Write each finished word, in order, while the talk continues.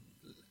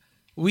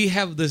we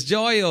have this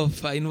joy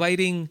of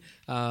inviting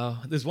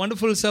this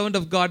wonderful servant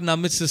of God in our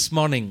midst this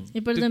morning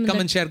to come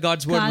and share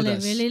God's word with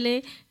us. வேளையிலே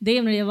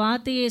தேவனுடைய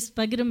வார்த்தையை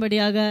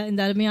பகிரும்படியாக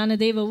இந்த அருமையான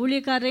தேவ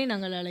ஊழியக்காரரை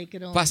நாங்கள்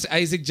அழைக்கிறோம். Pastor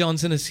Isaac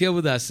Johnson is here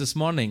with us this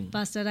morning.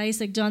 Pastor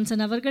Isaac Johnson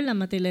அவர்கள் நம்ம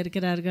மத்தியில்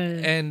இருக்கிறார்கள்.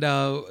 And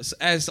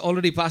as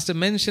already Pastor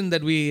mentioned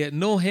that we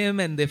know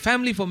him and their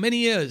family for many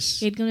years.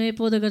 ஏற்கனவே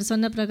போதகர்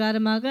சொன்ன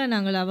பிரகாரமாக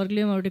நாங்கள்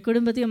அவர்களையும் அவருடைய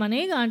குடும்பத்தையும்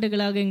अनेक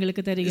ஆண்டுகளாக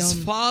எங்களுக்கு தெரியும். His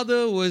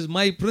father was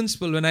my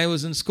principal when I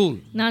was in school.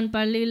 நான்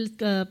பள்ளியில்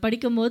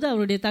படிக்கும்போது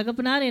அவருடைய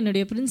தகப்பனார் என்னுடைய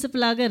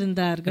பிரின்சிபலாக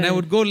இருந்தார்கள். And I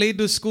would go late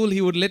to school,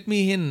 he would let me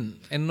in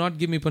and not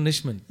give me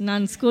punishment.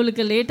 நான்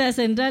ஸ்கூலுக்கு லேட்டா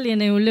சென்றால்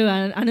என்னை உள்ளே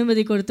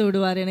அனுமதி கொடுத்து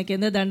விடுவார். எனக்கு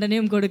எந்த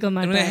தண்டனையும் கொடுக்க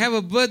மாட்டார். When I have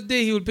a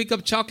birthday, he would pick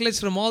up chocolates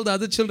from all the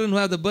other children who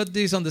have the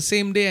birthdays on the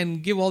same day and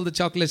give all the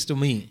chocolates to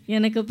me.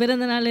 எனக்கு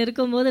பிறந்த நாள்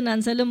இருக்கும்போது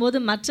நான் செல்லும்போது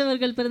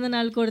மற்றவர்கள் பிறந்த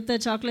நாள் கொடுத்த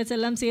சாக்லேட்ஸ்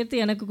எல்லாம்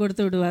சேர்த்து எனக்கு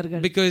கொடுத்து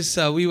விடுவார்கள். Because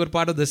we were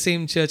part of the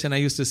same church and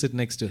I used to sit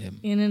next to him.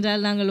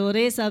 ஏனென்றால் நாங்கள்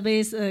ஒரே சபை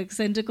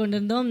சென்று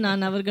கொண்டிருந்தோம்.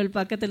 நான் அவர்கள்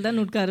பக்கத்தில்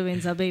தான்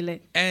உட்காருவேன் சபையிலே.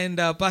 And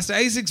Pastor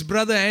Isaac's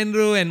brother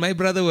Andrew and my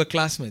brother were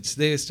classmates.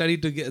 They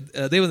studied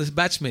together. They were the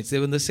batchmates. They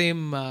were in the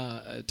same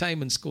time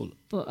in school.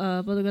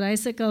 போதகர்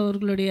ஐசக்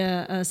அவர்களுடைய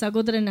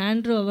சகோதரன்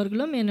ஆண்ட்ரூ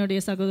அவர்களும் என்னுடைய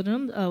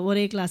சகோதரனும்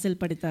ஒரே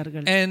கிளாஸில்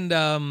படித்தார்கள்.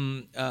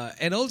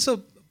 And also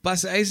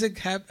Pastor Isaac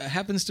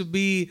happens to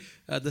be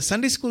the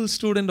Sunday school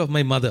student of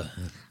my mother.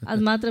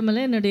 அது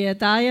மாத்திரமல்ல என்னுடைய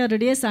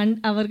தாயாருடைய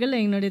அவர்கள்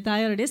என்னுடைய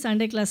தாயாருடைய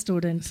Sunday class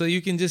student. So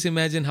you can just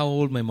imagine how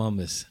old my mom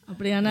is.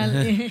 அப்படியானால்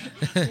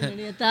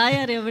என்னுடைய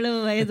தாயார் எவ்வளவு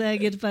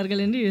வயதாகி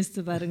இருப்பார்கள் என்று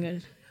யோசித்து பாருங்கள்.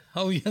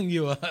 How young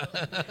you are.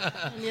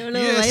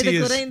 எவ்வளவு வயது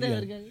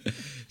குறைந்தவர்கள்.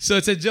 So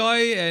it's a joy,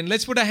 and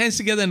let's put our hands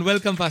together and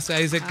welcome Pastor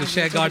Isaac to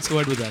share God's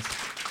word with us.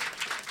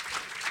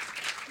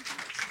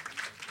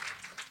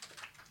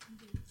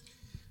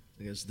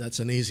 Yes, that's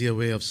an easier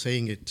way of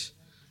saying it.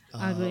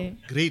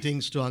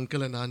 Greetings to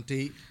uncle and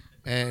auntie,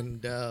 and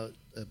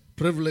a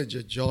privilege,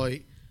 a joy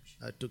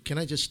to. Can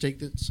I just take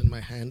this in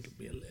my hand?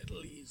 It'll be a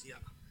little easier.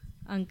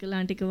 Uncle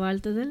auntie ku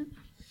வாழ்த்துதல்.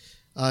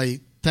 I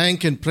thank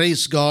and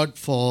praise God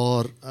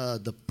for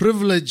the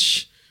privilege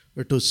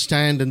to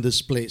stand in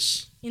this place.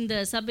 இந்த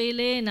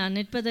சபையிலே நான்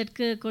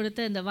நிற்பதற்கு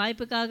கொடுத்த இந்த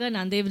வாய்ப்புக்காக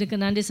நான் தேவனுக்கு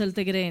நன்றி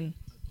செலுத்துகிறேன்.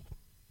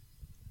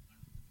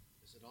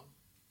 Is it on?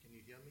 Can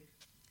you hear me?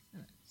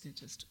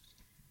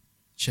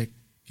 Check.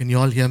 Can you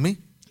all hear me?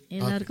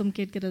 எல்லாருக்கும்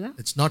கேட்கிறதா?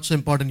 It's not so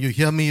important you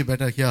hear me, you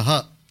better hear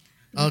her.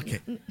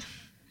 Okay.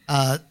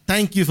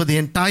 Thank you for the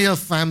entire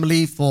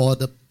family for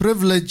the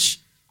privilege,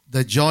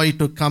 the joy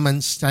to come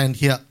and stand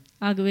here.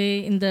 ஆகவே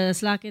இந்த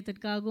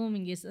ஸ்லாக்கியத்திற்காகவும்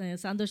இங்கே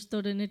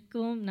சந்தோஷத்தோடு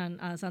நிற்கவும் நான்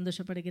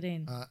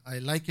சந்தோஷப்படுகிறேன். I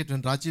like it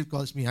when Rajiv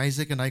calls me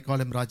Isaac and I call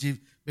him Rajiv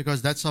because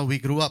that's how we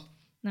grew up.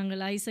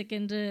 நாங்கள் Isaac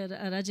என்று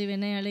ராஜீவ்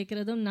என்னை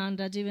அழைக்கிறதும் நான்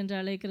ராஜீவ் என்று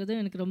அழைக்கிறதும்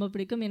எனக்கு ரொம்ப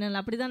பிடிக்கும். ஏனால்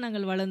அப்படிதான்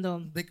நாங்கள்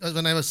வளர்ந்தோம். Because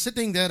when I was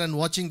sitting there and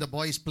watching the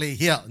boys play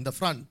here in the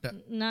front,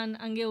 நான்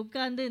அங்கே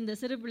உட்கார்ந்து இந்த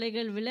சிறு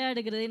பிள்ளைகள்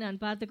விளையாடுகிறதை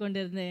நான் பார்த்து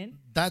கொண்டிருந்தேன்.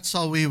 That's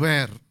how we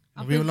were.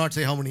 We will not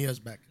say how many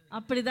years back.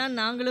 அப்படிதான்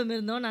நாங்களும்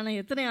இருந்தோம். நான்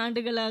எத்தனை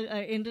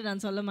ஆண்டுகளாக என்று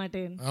நான் சொல்ல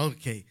மாட்டேன்.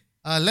 Okay.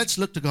 Let's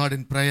look to God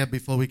in prayer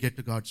before we get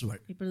to God's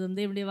word. இப்பொழுது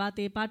தேவனுடைய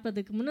வார்த்தையை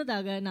பார்ப்பதற்கு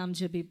முன்னதாக நாம்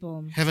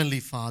ஜெபிப்போம்.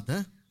 Heavenly Father,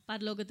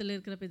 பரலோகத்தில்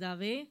இருக்கிற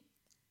பிதாவே,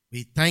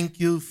 we thank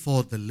you for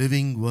the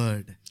living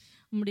word.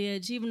 உம்முடைய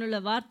ஜீவனுள்ள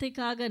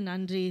வார்த்தைக்காக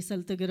நன்றி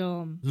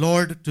செலுத்துகிறோம்.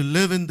 Lord, to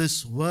live in this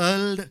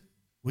world,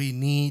 we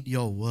need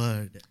your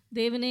word.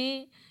 தேவனே,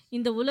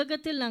 இந்த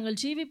உலகத்தில் நாங்கள்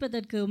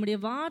ஜீவிப்பதற்கு உம்முடைய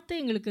வார்த்தை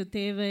எங்களுக்கு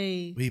தேவை.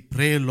 We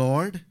pray,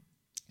 Lord,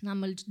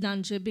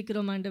 நான்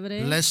ஜெபிக்கிறோம் ஆண்டவரே.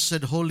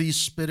 Blessed Holy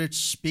Spirit,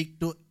 speak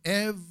to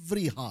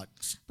every heart.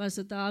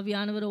 பரிசுத்த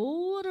ஆவியானவர்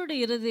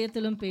ஒவ்வொருடைய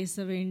இருதயத்திலும்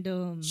பேச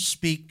வேண்டும்.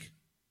 Speak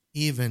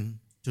even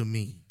to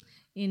me.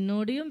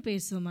 என்னோடையும்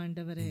பேசும்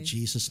ஆண்டவரே. In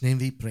Jesus' name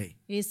we pray.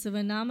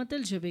 இயேசுவின்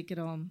நாமத்தில்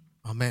ஜெபிக்கிறோம்.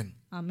 Amen.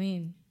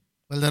 Amen.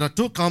 Well, there are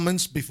two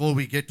comments before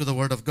we get to the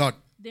word of God.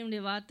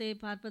 தேவனுடைய வார்த்தையை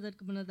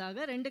பார்ப்பதற்கு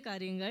முன்னதாக ரெண்டு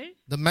காரியங்கள்.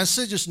 The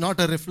message is not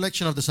a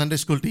reflection of the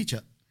Sunday school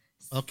teacher.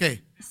 Okay.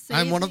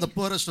 I'm one of the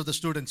poorest of the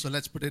students, so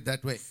let's put it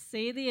that way.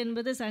 செய்தி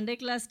என்பது Sunday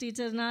class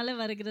டீச்சர்னால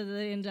வருகிறது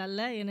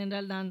என்றல்ல.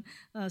 ஏனென்றால் நான்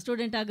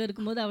ஸ்டூடெண்டாக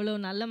இருக்கும்போது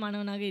அவ்வளவு நல்ல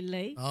மாணவனாக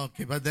இல்லை.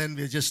 Okay, but then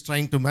we're just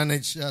trying to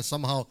manage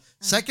somehow.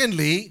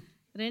 Secondly,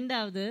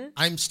 ரெண்டாவது,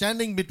 I'm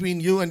standing between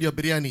you and your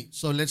biryani,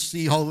 so let's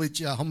see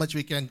how much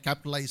we can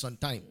capitalize on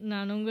time.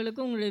 நான்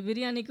உங்களுக்கும் உங்களுடைய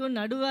பிரியாணிக்கும்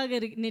நடுவாக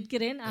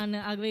நிற்கிறேன்.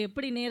 ஆகவே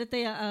எப்படி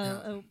நேரத்தை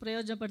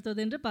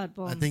பிரயோஜனப்படுத்துவது என்று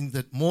பார்ப்போம். I think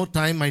that more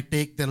time I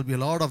take, there will be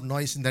a lot of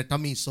noise in their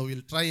tummy, so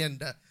we'll try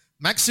and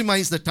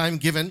maximize the time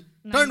given.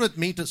 Turn with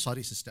me to,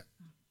 sorry sister,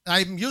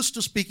 I'm used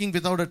to speaking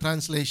without a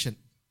translation,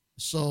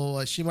 so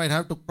she might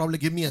have to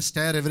probably give me a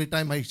stare every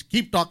time I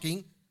keep talking,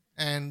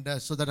 and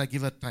so that I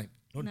give her time.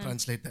 Don't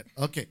translate that.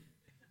 Okay.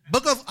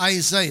 Book of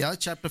Isaiah,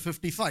 chapter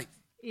 55.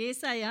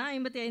 ஏசாயா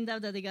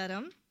 55வது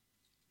அதிகாரம்.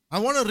 I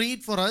want to read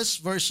for us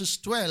verses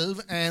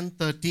 12 and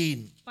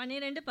 13.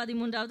 12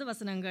 13வது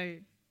வசனங்கள்.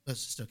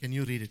 Sister, can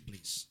you read it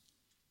please?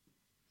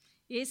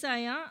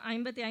 ஏசாயா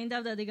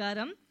 55வது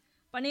அதிகாரம்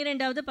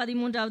 12வது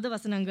 13வது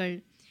வசனங்கள்.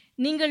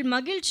 நீங்கள்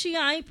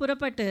மகிழ்ச்சியாய்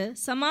புறப்பட்டு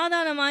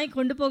சமாதானமாய்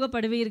கொண்டு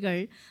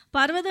போகப்படுவீர்கள்.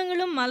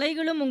 பர்வதங்களும்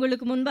மலைகளும்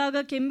உங்களுக்கு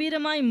முன்பாக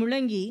கெம்பீரமாய்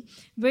முழங்கி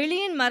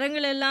வெளியின்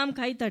மரங்களெல்லாம்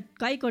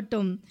கை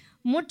கொட்டும்.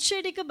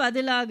 முட்செடிக்கு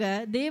பதிலாக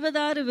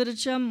தேவதாரு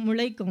விருட்சம்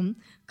முளைக்கும்.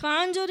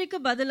 காஞ்சோரிக்கு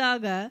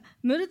பதிலாக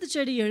மிருது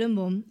செடி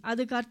எழும்பும்.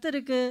 அது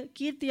கர்த்தருக்கு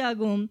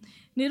கீர்த்தியாகவும்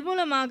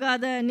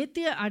நிர்மூலமாகாத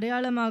நித்திய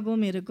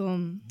அடையாளமாகவும்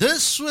இருக்கும்.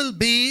 This will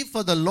be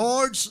for the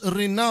Lord's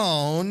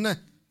renown,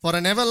 for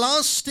an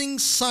everlasting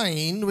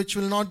sign which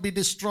will not be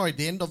destroyed.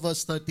 The end of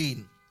verse 13.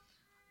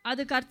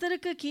 அது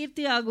கர்த்தருக்கு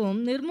கீர்த்தியாகவும்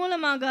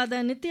நிர்மூலமாகாத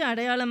நித்திய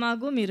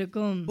அடையாளமாகவும்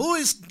இருக்கும். Who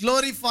is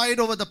glorified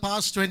over the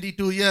past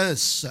 22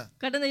 years?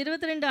 கடந்த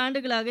 22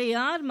 ஆண்டுகளாக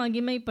யார்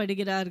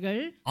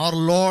மகிமைப்படுகிறார்கள்? Our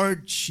Lord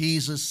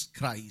Jesus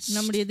Christ.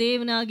 நம்முடைய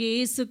தேவனாகிய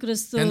இயேசு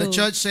கிறிஸ்து. And the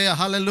church say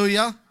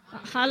hallelujah.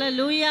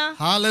 Hallelujah.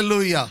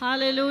 Hallelujah.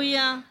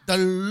 Hallelujah. The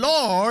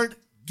Lord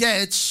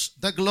gets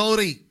the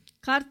glory.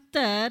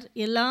 கர்த்தர்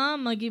எல்லா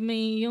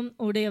மகிமையும்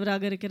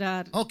உடையவராக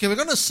இருக்கிறார். Okay,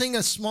 we're going to sing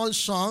a small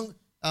song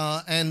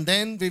and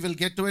then we will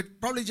get to it.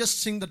 Probably just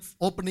sing that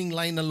opening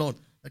line alone.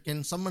 Can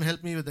someone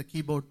help me with the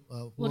keyboard?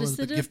 ஒரு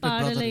சிறு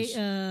பாடலை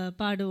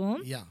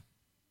பாடுவோம். Yeah.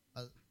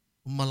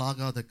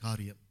 உம்மலாகாத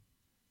காரியம்.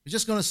 We're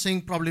just going to sing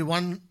probably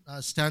one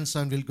stanza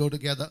and we'll go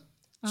together.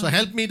 So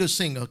help me to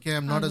sing, okay?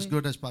 I'm not as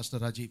good as Pastor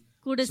Rajiv.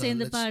 கூட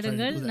சேர்ந்து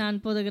பாடுங்கள். நான்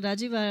போதகர்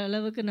ராஜீவ்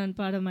அளவுக்கு நான்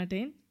பாட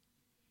மாட்டேன்.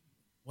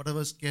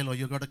 Whatever scale, or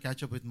you got to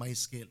catch up with my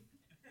scale.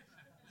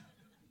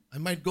 I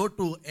might go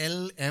to L,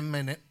 M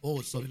and O,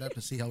 so we'll have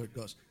to see how it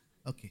goes.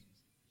 Okay.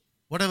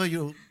 Whatever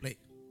you play.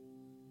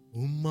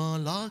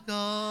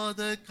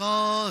 உம்மாலாகாத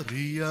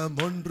காரியம்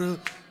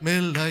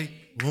ஒன்றுமில்லை,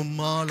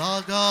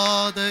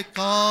 உம்மாலாகாத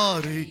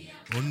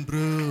காரியம்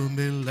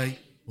ஒன்றுமில்லை,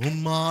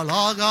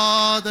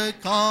 உம்மாலாகாத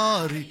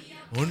காரியம்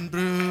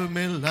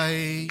ஒன்றுமில்லை,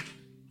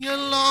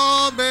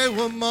 எல்லாமே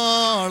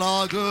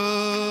உம்மாலாகும்.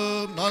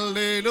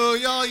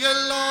 அல்லேலூயா,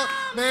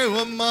 எல்லாமே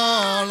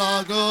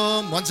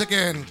உம்மாலாகும். Once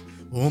again.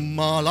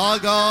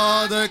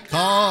 உம்மாலாகாத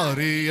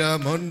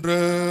காரியம்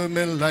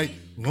ஒன்றுமில்லை,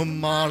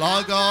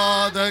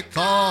 உம்மாலாகாத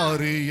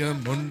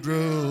காரியம்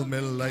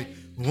ஒன்றுமில்லை,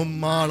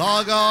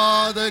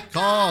 உம்மாலாகாத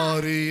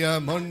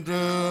காரியம்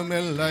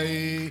ஒன்றுமில்லை,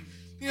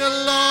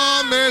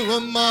 எல்லாமே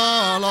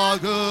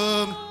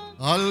உம்மாலாகும்.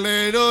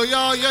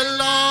 அல்லேலூயா,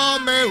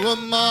 எல்லாமே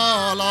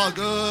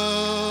உம்மாலாகும்.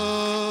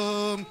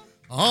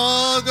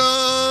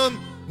 ஆகும்,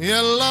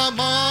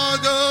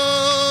 எல்லாமாகும்,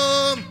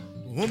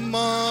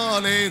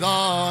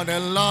 உம்மாலேதான்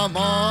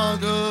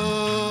எல்லாமாகும்.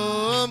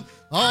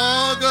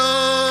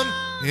 ஆகும்,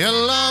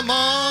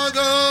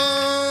 எல்லாமாகும்,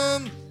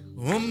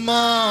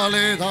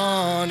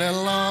 உம்மாலேதான்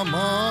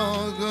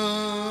எல்லாமாகும்.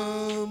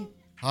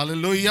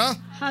 Hallelujah.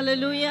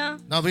 Hallelujah.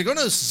 Now we're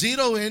going to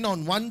zero in on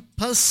one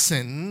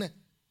person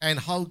and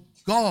how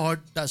God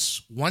does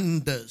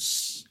wonders.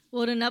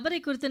 ஒரு நபரை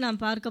குறித்து நாம்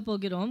பார்க்க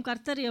போகிறோம்.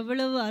 கர்த்தர்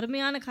எவ்வளவு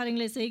அருமையான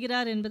காரியங்களை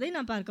செய்கிறார் என்பதை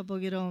நாம் பார்க்க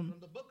போகிறோம்.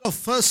 The book of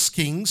 1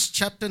 Kings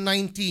chapter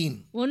 19.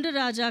 1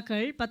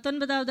 ராஜாக்கள்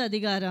 19வது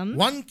அதிகாரம்.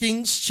 1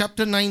 Kings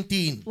chapter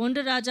 19.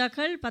 1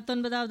 ராஜாக்கள்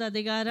 19வது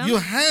அதிகாரம். You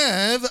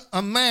have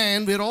a man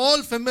we're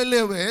all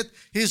familiar with.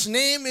 His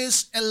name is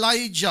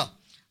Elijah.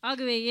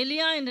 ஆகவே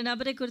எலியா என்ற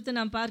நபரை குறித்து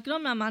நாம்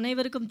பார்க்கிறோம். நாம்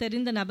அனைவருக்கும்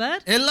தெரிந்த நபர்.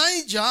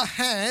 Elijah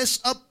has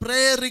a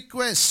prayer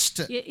request.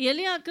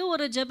 எலியாக்கு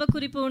ஒரு ஜெப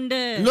குறிப்பு உண்டு.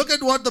 Look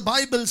at what the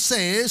Bible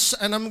says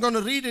and I'm going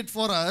to read it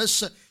for us.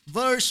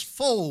 Verse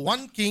 4.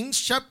 1 Kings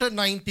chapter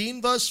 19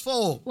 verse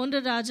 4.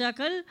 1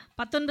 ராஜாக்கள்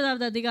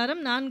 19வது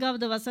அதிகாரம்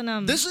 4வது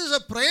வசனம். This is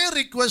a prayer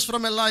request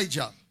from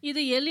Elijah.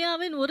 இது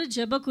எலியாவின் ஒரு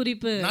ஜெப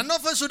குறிப்பு. None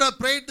of us would have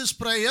prayed this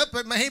prayer,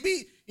 but maybe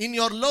in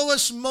your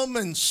lowest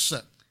moments.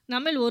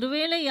 நம்மில்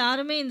ஒருவேளை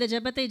யாருமே இந்த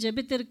ஜெபத்தை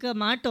ஜெபித்திருக்க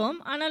மாட்டோம்.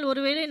 ஆனால்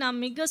ஒருவேளை நாம்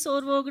மிக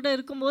சோர்வோடு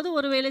இருக்கும்போது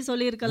ஒருவேளை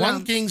சொல்லியிருக்கலாம்.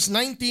 1 Kings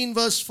 19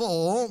 verse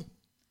 4.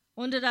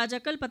 1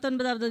 ராஜாக்கள்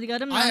 19வது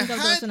அதிகாரம் 4வது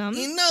வசனம். I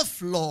had enough,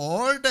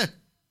 Lord.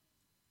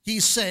 He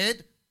said,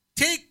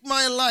 take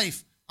my life.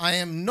 I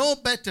am no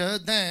better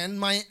than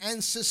my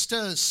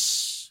ancestors.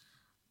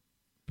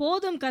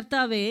 போதும்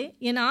கர்த்தாவே,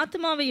 என்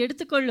ஆத்மாவை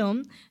எடுத்துக்கொள்ளும்.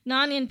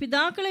 நான் என்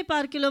பிதாக்களை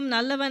பார்க்கிலும்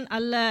நல்லவன்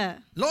அல்ல.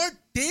 Lord,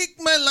 take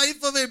my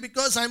life away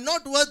because I'm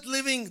not worth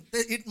living.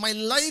 My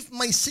life,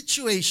 my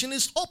situation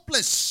is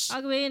hopeless.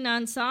 ஆகவே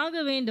நான்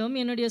சாக வேண்டும்.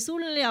 என்னுடைய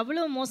சூழ்நிலை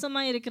அவ்வளவு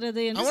மோசமா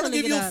இருக்கிறது என்று சொல்கிறார். I want to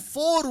give you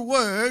 4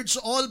 words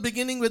all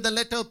beginning with the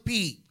letter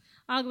P.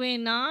 ஆகவே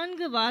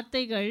 4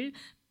 வார்த்தைகள்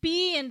P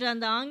என்ற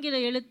அந்த ஆங்கில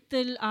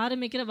எழுத்தில்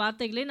ஆரம்பிக்கிற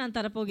வார்த்தைகளை நான்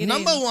தரப்போகிறேன்.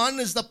 Number 1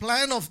 is the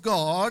plan of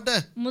God.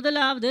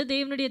 முதலாவது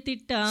தேவனுடைய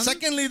திட்டம்.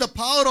 Secondly, the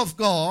power of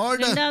God.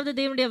 இரண்டாவது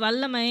தேவனுடைய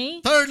வல்லமை.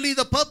 Thirdly,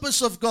 the purpose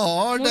of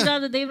God.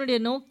 மூன்றாவது தேவனுடைய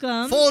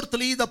நோக்கம்.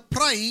 Fourthly, the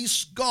price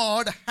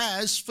God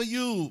has for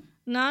you.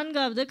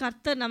 நான்காவது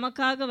கர்த்தர்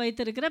நமக்காக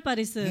வைத்திருக்கிற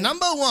பரிசு.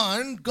 Number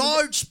 1,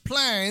 God's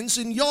plans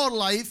in your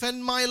life and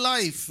my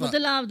life.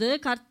 முதலாவது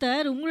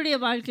கர்த்தர் உங்களுடைய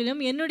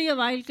வாழ்க்கையிலும் என்னுடைய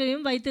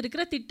வாழ்க்கையிலும்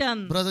வைத்திருக்கிற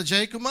திட்டம். Brother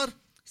Jaykumar,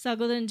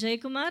 சகோதரன்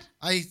Jayakumar,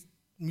 I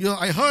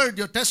I heard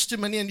your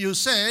testimony and you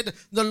said,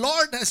 the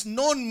Lord has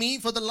known me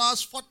for the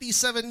last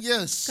 47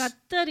 years.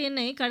 கர்த்தர்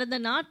என்னை கடந்த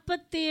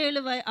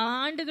 47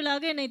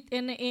 ஆண்டுகளாக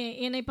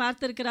என்னை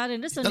பார்த்திருக்கிறார்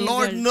என்று The சொன்னீர்கள்.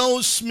 Lord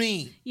knows me.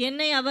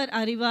 என்னை அவர்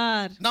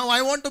அறிவார். Now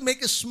I want to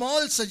make a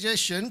small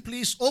suggestion.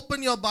 Please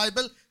open your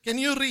Bible. Can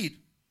you read?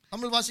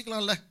 Tamil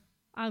வாசிக்கலாம்ல?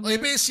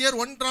 எபேசியர்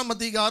 1ஆம்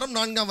அதிகாரம்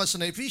 4ஆம்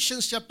வசனம்.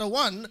 Ephesians chapter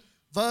 1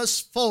 verse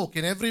 4.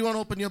 Can everyone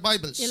open your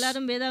Bibles?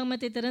 எல்லாரும்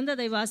வேதாகமத்தை திறந்து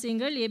அதை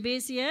வாசியுங்கள்.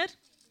 எபேசியர்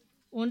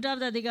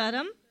 1ஆவது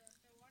அதிகாரம்.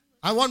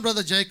 I want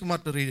Brother Jaykumar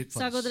to read it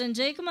first. சகோதரன்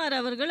ஜெயக்குமார்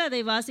அவர்கள்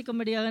அதை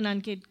வாசிக்கும்படியாக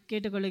நான்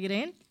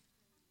கேட்டுக்கொள்கிறேன்.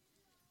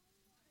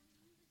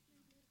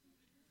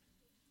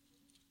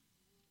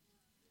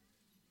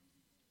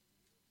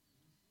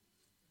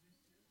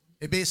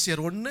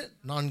 எபேசியர்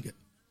 1:4.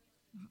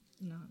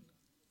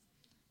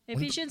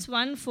 Ephesians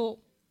 1:4.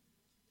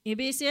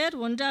 எபேசியர்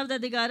 1ஆவது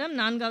அதிகாரம்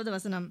 4ஆவது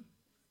வசனம்.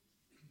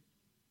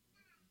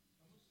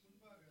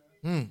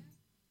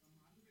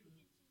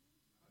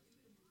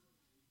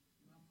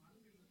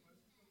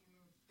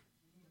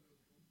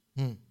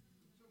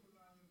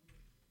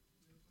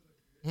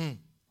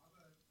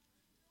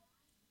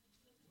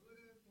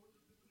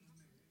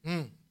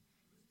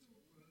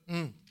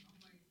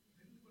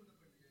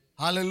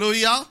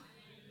 Hallelujah.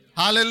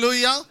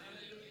 Hallelujah.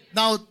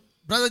 Now,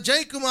 Brother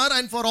Jaykumar,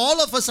 and for all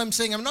of us, I'm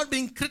saying, I'm not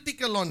being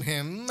critical on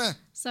him.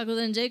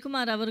 சகோதரன்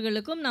ஜெயக்குமார்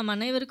அவர்களுக்கும் நாம்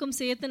அனைவருக்கும்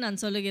சேர்த்து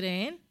நான்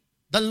சொல்லுகிறேன்.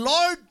 The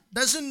Lord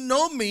doesn't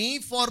know me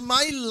for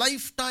my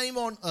lifetime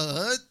on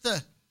earth.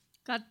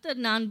 கர்த்தர்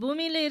நான்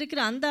பூமியில இருக்கிற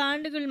அந்த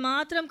ஆண்டுகள்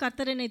மாத்திரம்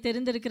கர்த்தர் என்னை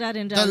தெரிந்திருக்கிறார்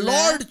The என்றால்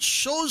Lord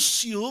chose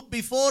you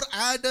before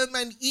Adam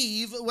and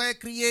Eve were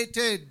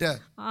created.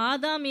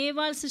 ஆதாம்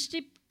ஏவாள்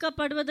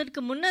சிருஷ்டிக்கப்படுவதற்கு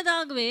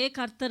முன்னதாகவே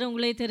கர்த்தர்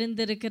உங்களை The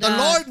தெரிந்திருக்கிறார்.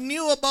 Lord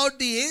knew about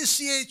the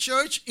ACA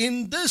church in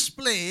this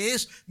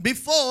place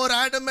before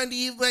Adam and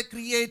Eve were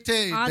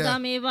created.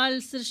 ஆதாம் ஏவாள்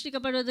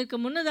சிருஷ்டிக்கப்படுவதற்கு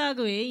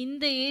முன்னதாகவே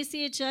இந்த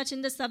ஏசிய சர்ச்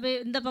இந்த சபை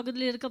இந்த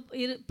பகுதியில்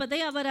இருப்பதை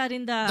அவர்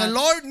அறிந்தார். The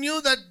Lord knew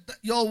that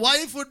your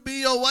wife would be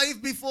your wife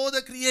before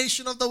the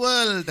creation of the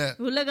world.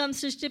 உலகம்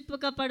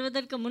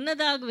சிருஷ்டிக்கப்படுவதற்கு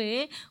முன்னதாகவே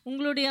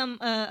உங்களுடைய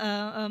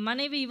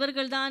மனைவி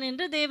இவர்கள்தான்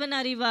என்று தேவன்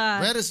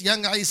அறிவார். Where is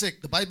young Isaac,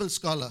 the Bible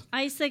scholar?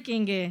 Isaac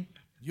எங்கே?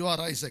 You are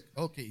Isaac.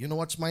 Okay, you know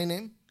what's my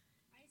name?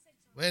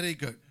 Very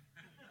good.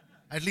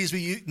 At least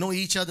we know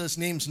each other's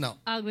names now.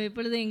 ஆகவே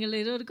இப்பொழுது எங்கள்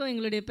இருவருக்கும்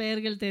எங்களுடைய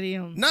பெயர்கள்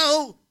தெரியும். Now,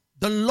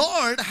 the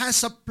Lord has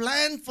a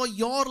plan for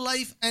your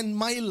life and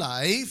my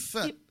life.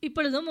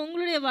 இப்பொழுதும்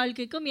உங்களுடைய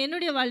வாழ்க்கைக்கும்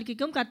என்னுடைய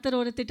வாழ்க்கைக்கும் கர்த்தர்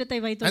ஒரு திட்டத்தை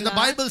வைத்துள்ளார். And the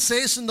Bible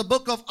says in the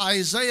book of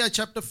Isaiah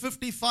chapter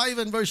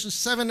 55 and verses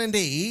 7 and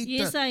 8.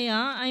 ஏசாயா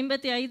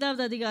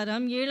 55வது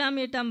அதிகாரம் 7ஆம்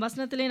 8ஆம்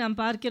வசனத்திலே நாம்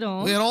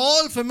பார்க்கிறோம். We are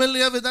all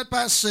familiar with that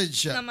passage.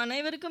 நம்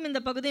அனைவருக்கும்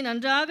இந்த பகுதி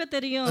நன்றாக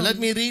தெரியும். Let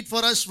me read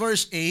for us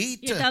verse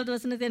 8. 8வது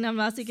வசனத்தை நான்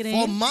வாசிக்கிறேன்.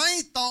 For my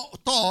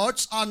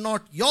thoughts are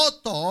not your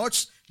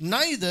thoughts,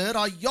 neither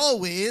are your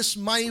ways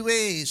my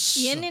ways.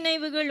 என்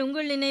நினைவுகள்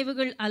உங்கள்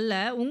நினைவுகள் அல்ல,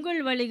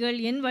 உங்கள் வழிகள்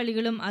என்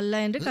வழிகளும்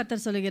அல்ல என்று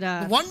கர்த்தர்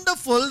சொல்கிறார்.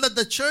 Wonderful that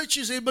the church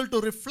is able to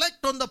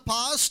reflect on the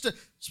past,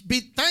 be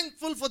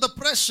thankful for the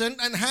present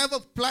and have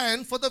a plan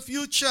for the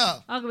future.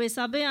 ஆகவே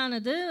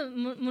சபையானது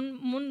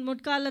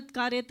முற்கால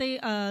காரியத்தை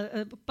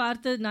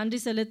பார்த்து நன்றி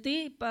செலுத்தி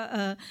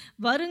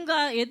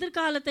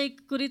எதிர்காலத்தை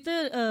குறித்து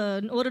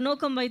ஒரு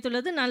நோக்கம்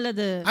வைத்துள்ளது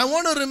நல்லது. I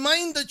want to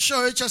remind the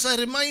church as I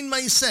remind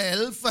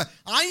myself,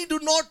 I do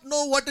not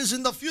know what is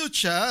in the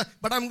future,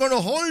 but I'm going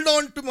to hold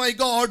on to my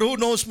God who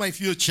knows my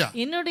future.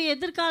 என்னுடைய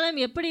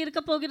எதிர்காலம் எப்படி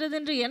இருக்க போகிறது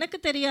என்று எனக்கு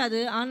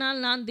தெரியாது,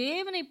 ஆனால் நான்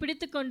தேவனை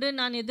பிடித்துக்கொண்டு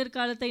நான்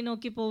எதிர்காலத்தை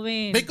நோக்கி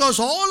போவேன். Because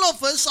all of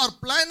us are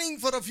planning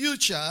for a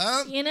future.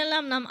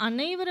 ஏனெல்லாம் நாம்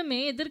அனைவருமே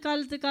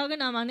எதிர்காலத்துக்காக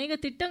நாம் अनेक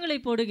திட்டங்களை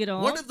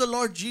போடுகிறோம். What if the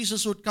Lord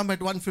Jesus would come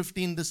at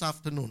 1:15 this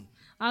afternoon?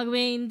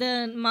 ஆகவே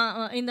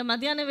இந்த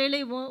மத்தியான வேளை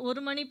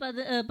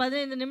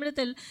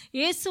 1:15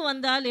 இயேசு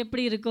வந்தால்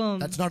எப்படி இருக்கும்?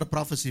 That's not a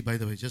prophecy, by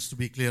the way, just to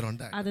be clear on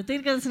that. அது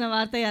தீர்க்கதரிசன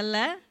வார்த்தை அல்ல.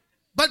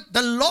 But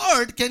the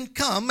Lord can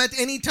come at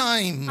any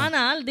time.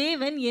 ஆனால்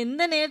தேவன்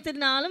எந்த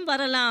நேரத்தினாலும்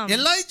வரலாம்.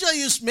 Elijah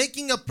is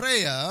making a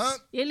prayer.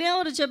 எலியா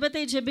ஒரு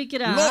ஜெபத்தை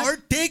ஜெபிக்கிறார். Lord,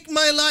 take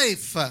my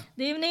life.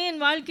 தேவனே என்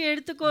வாழ்க்கையை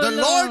எடுத்துக்கொள்ளும்.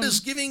 The Lord is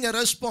giving a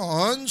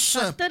response.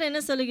 கர்த்தர்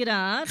என்ன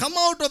சொல்கிறார்? Come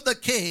out of the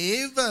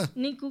cave.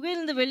 நீ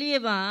குகையிலிருந்து வெளியே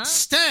வா.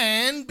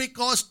 Stand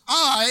because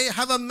I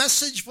have a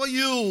message for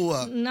you.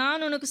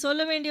 நான் உனக்கு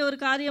சொல்ல வேண்டிய ஒரு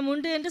காரியம்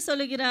உண்டு என்று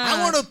சொல்கிறார். I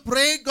want to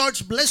pray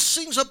God's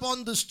blessings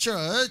upon this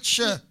church.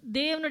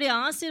 தேவனுடைய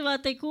ஆசீர்வாதத்தை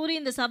கூறி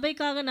இந்த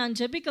சபைக்காக நான்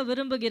ஜெபிக்க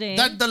விரும்புகிறேன்.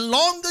 That the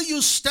longer you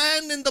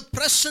stand in the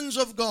presence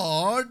of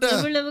God,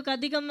 எவ்வளவு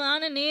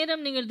அதிகமான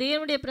நேரம் நீங்கள்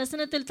தேவனுடைய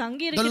பிரசன்னத்தில்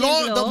தங்கி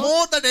இருக்கிறீர்களோ, the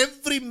more that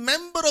every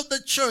member of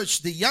the church,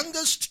 the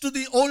youngest to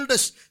the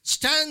oldest,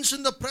 stands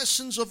in the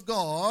presence of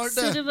God,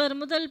 சிறுவர்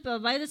முதல்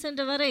வயது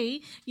சென்ற வரை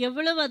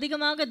எவ்வளவு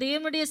அதிகமாக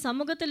தேவனுடைய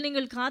சமூகத்தில்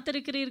நீங்கள்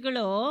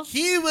காத்திருக்கிறீர்களோ,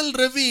 He will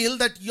reveal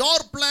that your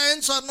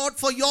plans are not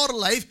for your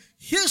life,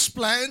 His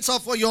plans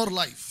are for your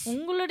life.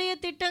 உங்களுடைய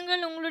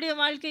திட்டங்கள் உங்களுடைய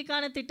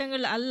வாழ்க்கைக்கான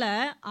திட்டங்கள் அல்ல,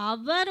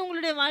 அவர்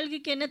உங்களுடைய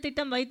வாழ்க்கைக்கு என்ன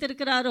திட்டம்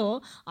வைத்திருக்கிறாரோ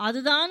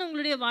அதுதான்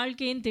உங்களுடைய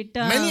வாழ்க்கையின்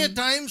திட்டம். Many a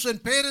times when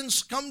parents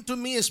come to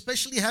me,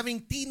 especially having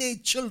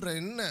teenage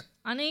children,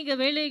 அநேக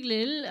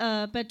வேளைகளில்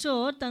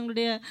பெற்றோர்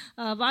தங்களுடைய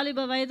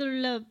வாலிப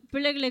வயதுள்ள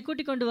பிள்ளைகளை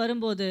கூட்டிக் கொண்டு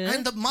வரும்போது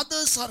and the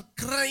mothers are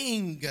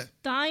crying.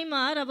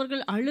 தாய்மார்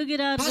அவர்கள்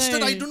அழுகிறார்கள். Pastor,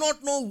 I do not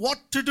know what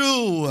to do.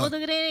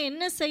 போதகரே,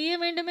 என்ன செய்ய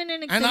வேண்டும் என்று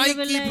எனக்கு And I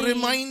தெரியவில்லை. keep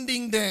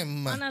reminding them.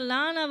 ஆனால்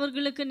நான்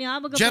அவர்களுக்கு Jeremiah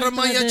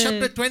ஞாபகப்படுத்துவது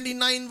chapter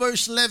 29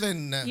 verse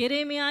 11.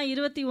 எரேமியா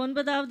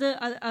 29வது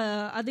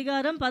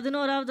அதிகாரம்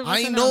 11வது I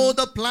வசனம். know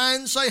the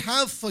plans I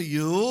have for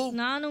you.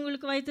 நான்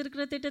உங்களுக்கு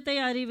வைத்திருக்கிற திட்டத்தை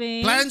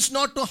அறிவேன். Plans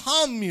not to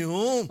harm you,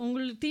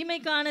 உங்களுக்கு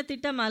தீமைக்கான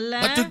திட்டம் அல்ல,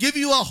 but to give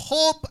you a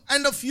hope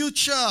and a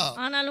future.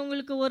 ஆனால்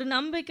உங்களுக்கு ஒரு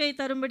நம்பிக்கை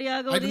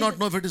தரும்படியாக. I do not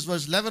know if it is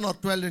verse 11 or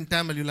 12 in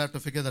Tamil. You'll have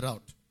to figure that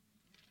out.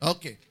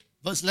 Okay.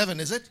 Verse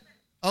 11, is it?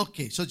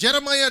 Okay. So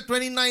Jeremiah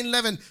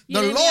 29:11.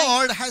 The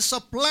Lord has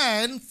a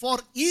plan for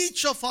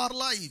each of our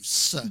lives.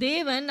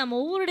 தேவன் நம்ம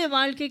ஒவ்வொருடைய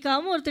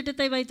வாழ்க்கைக்காகவும் ஒரு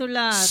திட்டத்தை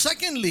வைத்துள்ளார்.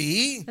 Secondly,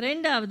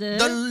 இரண்டாவது,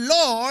 the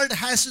Lord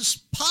has his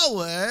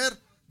power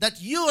that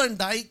you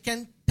and I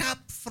can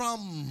tap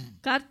from.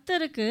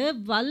 கர்த்தருக்கு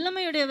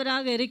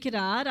வல்லமையுடையவராக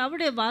இருக்கிறார்.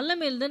 அவருடைய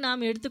வல்லமையிலிருந்து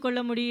நாம் எடுத்துக்கொள்ள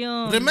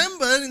முடியும்.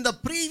 Remember in the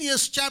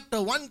previous chapter,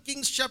 1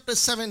 Kings chapter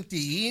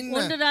 17,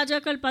 1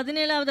 ராஜாக்கள்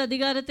 17வது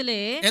அதிகாரத்திலே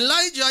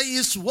Elijah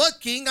is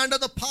working under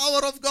the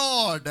power of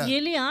God.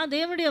 எலியா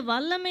தேவனுடைய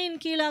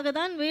வல்லமையின் கீழாக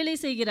தான் வேலை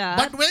செய்கிறார்.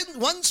 But when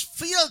once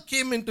fear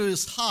came into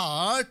his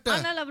heart,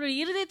 ஆனால் அவருடைய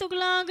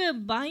இருதயத்துக்குள்ளாக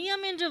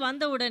பயம் என்று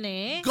வந்தவுடனே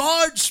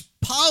God's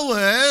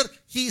power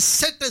he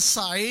set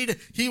aside.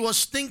 He was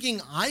thinking,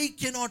 I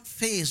cannot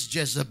face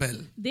Jezebel.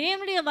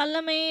 தேவனுடைய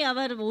வல்லமையை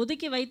அவர்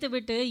ஒதுக்கி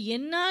வைத்துவிட்டு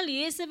என்னால்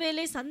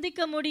இயேசுவேலை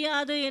சந்திக்க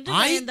முடியாது என்று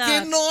I பயந்தார்.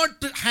 cannot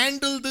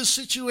handle this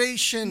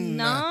situation.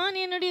 நான்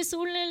என்னுடைய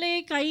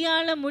சூழ்நிலையை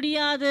கையாள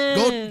முடியாது.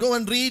 Go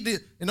and read,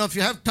 if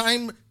you have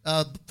time,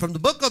 from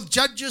the book of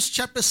Judges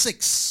chapter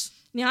 6.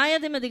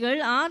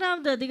 நியாயாதிபதிகள்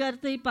 6வது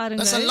அதிகாரத்தை There's a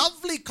பாருங்கள்.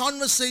 lovely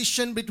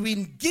conversation between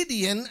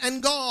Gideon and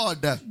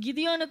God.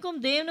 கிதியோனுக்கும்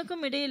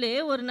தேவனுக்கும் இடையிலே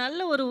ஒரு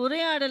நல்ல ஒரு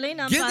உரையாடலை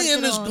நாம்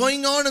Gideon is பார்க்கிறோம்.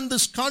 going on in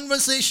this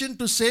conversation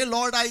to say,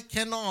 Lord, I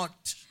cannot.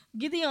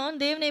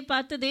 Gideon தேவனை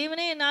பார்த்து,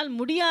 தேவனே என்னால்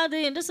முடியாது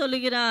என்று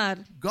சொல்லுகிறார்.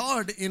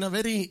 God in a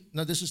very,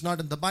 now this is not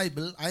in the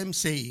Bible, I am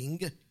saying,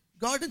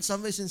 God in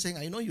some ways is saying,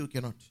 I know you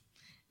cannot.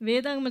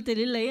 வேதாகமத்தில்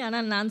இல்லை,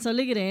 ஆனால் நான்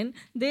சொல்லுகிறேன்,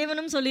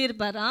 தேவனும்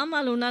சொல்லியிருப்பார்,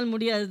 ஆமால் உன்னால்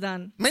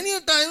முடியாதுதான். Many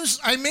times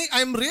I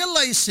am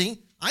realizing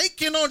I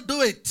cannot do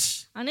it.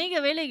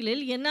 அநேக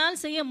வேளைகளில் என்னால்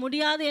செய்ய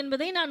முடியாது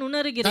என்பதை நான்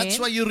உணர்கிறேன். That's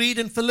why you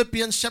read in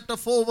Philippians chapter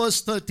 4 verse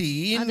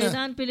 13.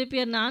 அதுதான்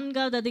பிலிப்பியர்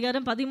 4வது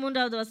அதிகாரம்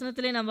 13வது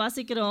வசனத்திலே நாம்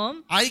வாசிக்கிறோம்.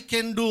 I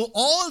can do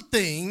all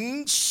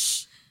things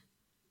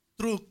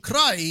through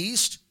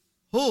Christ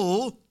who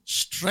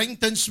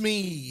strengthens me.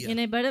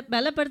 என்னை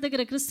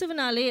பலப்படுத்துகிற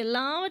கிறிஸ்துவினாலே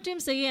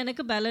எல்லாவற்றையும் செய்ய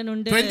எனக்கு பலன்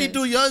உண்டு.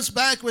 22 years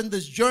back when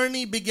this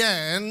journey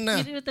began,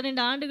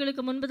 22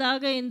 ஆண்டுகளுக்கு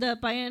முன்பதாக இந்த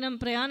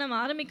பிரயாணம்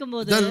ஆரம்பிக்கும்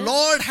போது the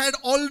Lord had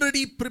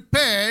already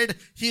prepared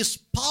his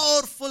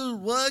powerful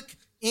work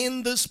in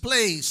this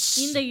place.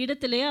 இந்த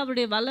இடத்திலே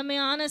அவருடைய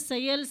வல்லமையான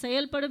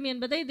செயல்படும்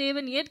என்பதை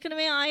தேவன்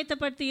ஏற்கனவே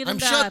ஆயத்தப்படுத்தி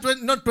இருந்தார். I'm sure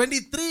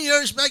 23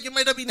 years back you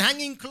might have been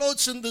hanging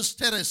clothes in this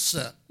terrace.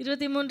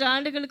 23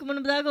 ஆண்டுகளுக்கு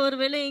முன்பதாக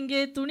ஒருவேளை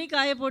இங்கே துணி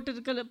காய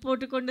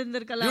போட்டு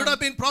கொண்டிருந்திருக்கலாம். You would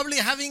have been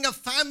probably having a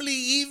family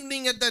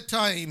evening at that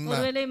time.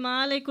 ஒருவேளை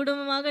மாலை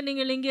குடும்பமாக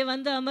நீங்கள் இங்கே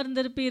வந்து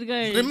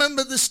அமர்ந்திருப்பீர்கள்.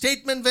 Remember this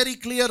statement very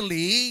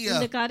clearly.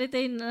 இந்த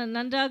காரியத்தை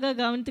நன்றாக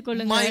கவனித்துக்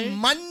கொள்ளுங்கள். My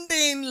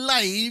mundane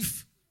life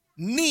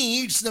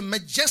needs the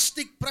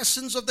majestic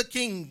presence of the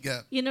king.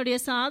 என்னுடைய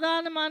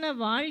சாதாரணமான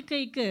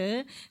வாழ்க்கைக்கு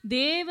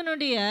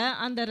தேவனுடைய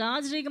அந்த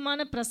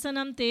ராஜரீகமான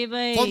பிரசன்னம்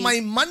தேவை. For my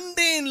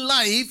mundane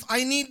life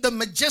I need the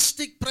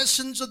majestic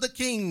presence of the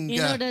king.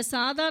 என்னோட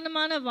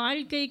சாதாரணமான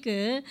வாழ்க்கைக்கு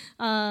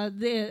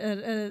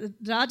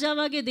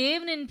ராஜாவாகிய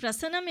தேவனின்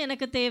பிரசன்னம்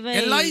எனக்கு தேவை.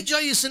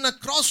 Elijah is in a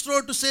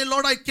crossroad to say,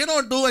 Lord, I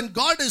cannot do, and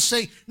God is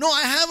saying, no,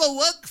 I have a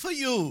work for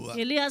you.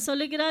 எலியா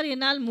சொல்லுகிறார்,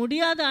 என்னால்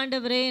முடியாத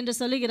ஆண்டவரே என்று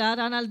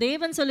சொல்லுகிறார். ஆனால்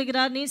தேவன்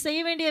சொல்லுகிறார், நீ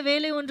செய்ய வேண்டிய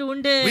வேலை ஒன்று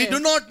உண்டு. We do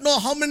not know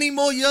how many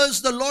more years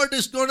the Lord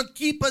is going to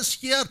keep us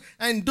here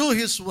and do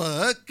his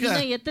work.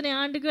 இன்னும் எத்தனை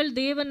ஆண்டுகள்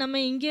தேவன்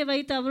நம்மை இங்கே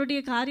வைத்து அவருடைய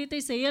காரியத்தை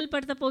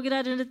செயல்படுத்த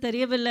போகிறார் என்று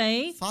தெரியவில்லை.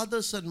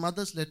 Fathers and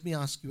mothers, let me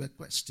ask you a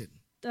question.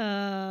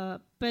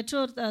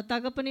 பெற்றோர்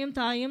தகப்பனையும்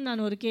தாயும்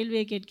நான் ஒரு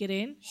கேள்வியை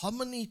கேட்கிறேன். How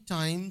many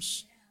times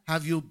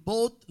have you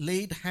both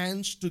laid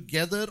hands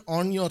together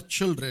on your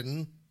children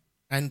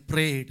and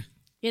prayed,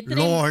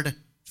 Lord,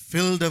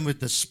 fill them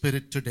with the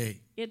Spirit today?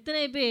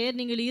 எத்தனை பேர்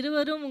நீங்கள்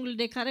இருவரும்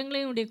உங்களுடைய கரங்களை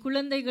உங்களுடைய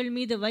குழந்தைகள்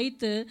மீது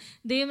வைத்து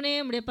தேவனே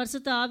உம்முடைய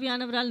பரிசுத்த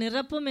ஆவியானவரால்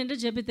நிரப்பும் என்று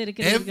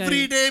ஜெபித்திருக்கிறீர்கள்?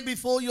 Every day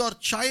before your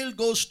child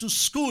goes to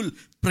school,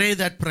 pray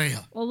that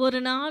prayer.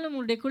 ஒவ்வொரு நாளும்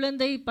உங்களுடைய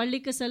குழந்தை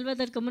பள்ளிக்கு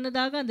செல்வதற்கு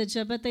முன்னதாக அந்த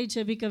ஜெபத்தை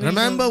ஜெபிக்க வேண்டும்.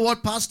 Remember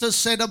what pastor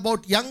said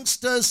about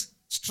youngsters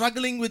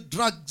struggling with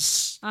drugs.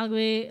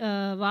 ஆகவே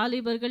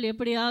வாலிபர்கள்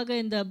எப்படியாக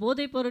இந்த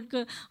போதைப்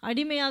பொருட்களுக்கு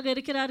அடிமையாக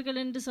இருக்கிறார்கள்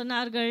என்று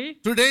சொன்னார்கள்.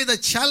 Today the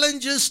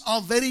challenges are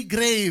very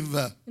grave.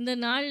 இந்த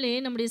நாளிலே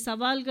நம்முடைய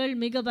சவால்கள்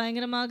மிக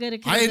பயங்கரமாக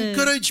இருக்கிறது. I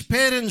encourage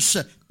parents,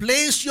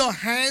 place your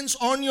hands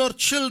on your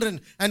children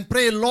and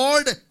pray,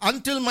 Lord,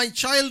 until my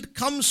child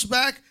comes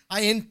back,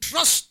 I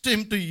entrust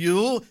him to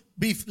you.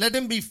 let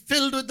him be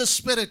filled with the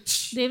Spirit.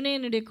 தேவனே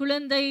என்னுடைய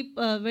குழந்தை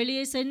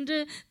வெளியே சென்று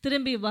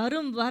திரும்பி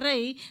வரும்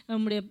வரை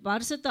நம்முடைய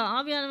பரிசுத்த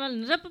ஆவியானவரால்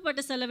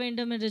நிரப்பப்பட்டு செல்ல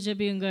வேண்டும் என்று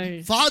ஜெபியுங்கள்.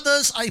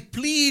 Fathers, I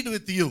plead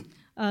with you.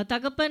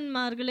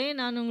 தகப்பன்மார்களே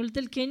நான்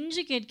உங்களிடத்தில்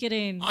கெஞ்சி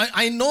கேட்கிறேன்.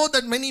 I know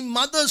that many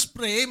mothers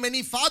pray,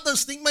 many fathers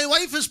think my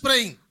wife is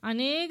praying.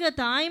 அநேக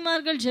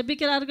தாய்மார்கள்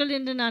ஜெபிக்கிறார்கள்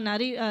என்று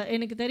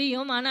எனக்கு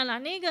தெரியும். ஆனால்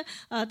அநேக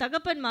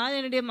தகப்பன்மார்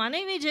என்னுடைய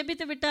மனைவி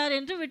ஜெபித்து விட்டார்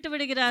என்று விட்டு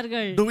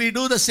விடுகிறார்கள். Do we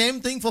do the same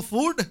thing for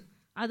food?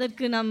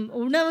 அதற்கு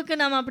உணவுக்கு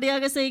நாம்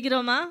அப்படியாக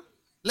செய்கிறோமா?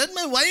 Let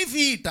my wife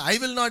eat, I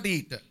will not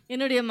eat.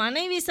 என்னுடைய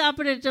மனைவி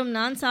சாப்பிடட்டும்,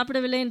 நான்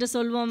சாப்பிடவில்லை என்று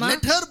சொல்வோமா?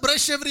 Let her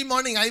brush every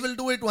morning, I will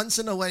do it once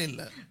in a while.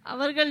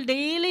 அவர்கள்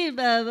டெய்லி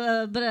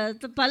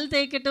பல்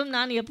தேய்க்கட்டும்,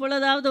 நான்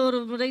எப்பொழுதாவது ஒரு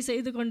முறை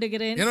செய்து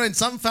கொண்டுகிறேன். You know, in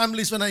some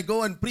families when I go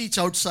and preach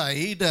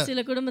outside,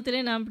 சில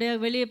குடும்பத்திலே நான் அப்படியே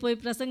வெளியே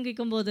போய்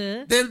பிரசங்கிக்கும் போது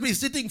they will be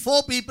sitting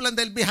 4 people and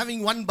they will be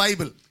having one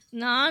Bible.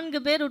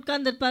 4 பேர்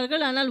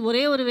உட்கார்ந்திருப்பார்கள், ஆனால்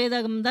ஒரே ஒரு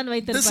வேதாகம் தான்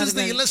வைத்திருப்பார்கள். This is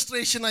the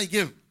illustration I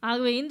give.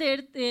 ஆகவே இந்த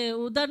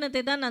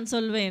உதாரணத்தை தான் நான்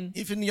சொல்வேன்.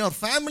 If in your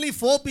family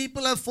 4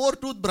 people have 4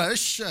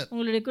 toothbrush,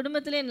 உங்களுடைய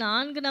குடும்பத்திலே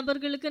 4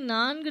 நபர்களுக்கு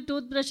 4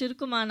 டூத்பிரஷ்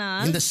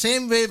இருக்குமானால், in the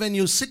same way when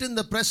you sit in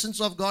the presence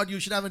of God you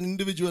should have an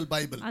individual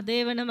Bible. அதே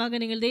வண்ணமாக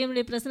நீங்கள்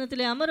தேவனுடைய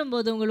பிரசன்னத்திலே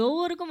அமரும்போது உங்கள்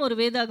ஒவ்வொருவருக்கும் ஒரு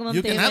வேதாகமம்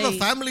தேவை. You can have a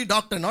family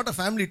doctor, not a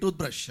family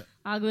toothbrush.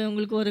 ஆகவே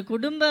உங்களுக்கு ஒரு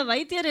குடும்ப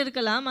வைத்தியர்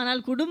இருக்கலாம்,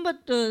 ஆனால் குடும்ப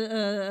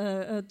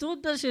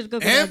டூத்பிரஷ்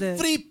இருக்கக்கூடாது.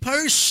 Every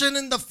person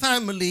in the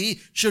family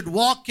should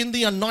walk in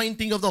the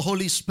anointing of the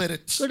Holy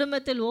Spirit.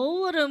 குடும்பத்தில்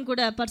ஒவ்வொருவரும்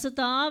கூட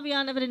பரிசுத்த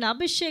ஆவியானவரின்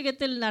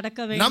அபிஷேகத்தில் நடக்க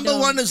வேண்டும். Number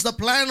 1 is the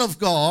plan of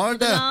God.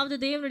 முதலாவது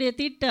தேவனுடைய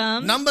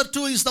திட்டம். Number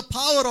 2 is the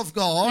power of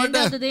God.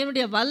 இரண்டாவது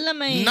தேவனுடைய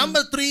வல்லமை.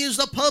 Number 3 is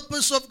the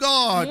purpose of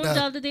God.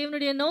 மூன்றாவது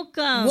தேவனுடைய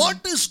நோக்கம்.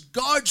 What is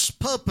God's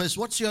purpose?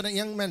 What's your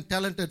young man,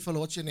 talented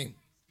fellow, what's your name?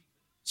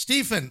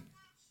 Stephen.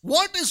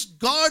 What is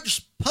God's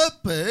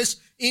purpose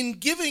in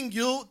giving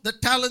you the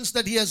talents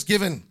that he has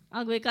given?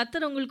 ஆகவே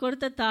கர்த்தர் உங்களுக்கு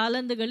கொடுத்த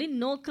தாலந்துகளின்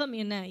நோக்கம்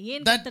என்ன?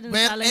 ஏன் That கர்த்தர்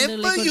இந்த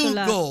தாலந்துகளை wherever you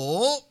கொடுத்தார்? go,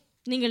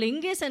 நீங்கள்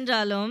எங்கே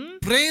சென்றாலும்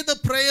pray the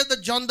prayer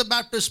that John the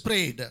Baptist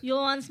prayed.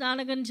 யோவான்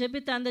ஸ்நானகன்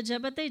ஜெபித்த அந்த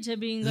ஜெபத்தை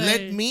ஜெபியுங்கள்.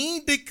 Let me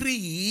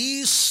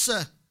decrease,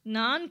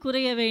 நான்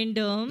குறைய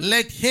வேண்டும்,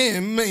 let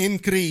him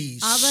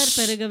increase. அவர்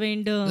பெருக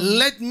வேண்டும்.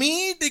 Let me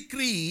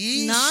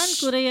decrease, நான்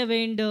குறைய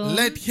வேண்டும்,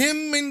 let him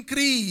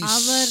increase.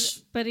 அவர்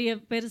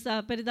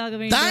பெரிதாக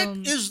வேண்டும். That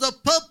is the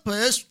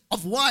purpose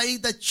of why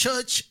the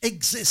church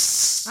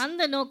exists.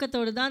 அந்த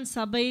நோக்கத்தோடு தான்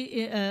சபை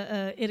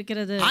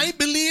இருக்கிறது. I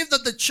believe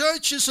that the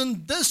church is in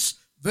this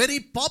very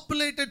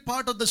populated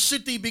part of the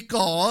city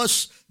because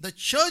the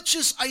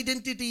church's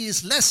identity is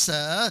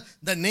lesser,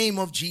 the name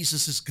of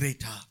Jesus is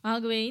greater.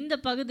 ஆகவே இந்த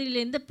பகுதியில்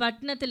இந்த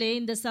பட்டணத்திலே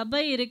இந்த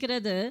சபை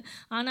இருக்கிறது,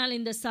 ஆனால்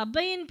இந்த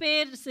சபையின்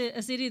பெயர்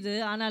சிறிது,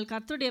 ஆனால்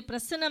கர்த்தருடைய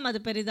பிரசன்னம்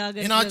அது பெரிதாக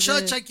இருக்கிறது. In our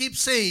church I keep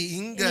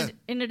saying,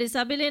 என்னுடைய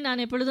சபையிலே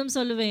நான் எப்பொழுதும்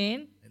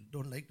சொல்லுவேன், I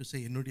don't like to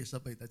say என்னுடைய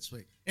சபை, that's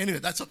why.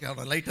 Anyway, that's okay,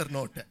 on a lighter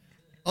note.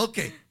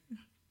 Okay.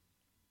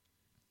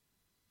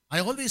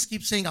 I always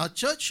keep saying our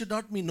church should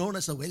not be known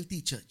as a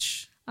wealthy church.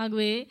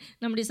 ஆகவே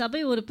நம்முடைய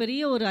சபை ஒரு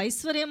பெரிய ஒரு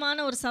ஐஸ்வர்யமான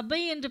ஒரு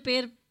சபை என்று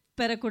பெயர்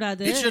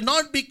பெறக்கூடாது. It should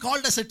not be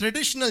called as a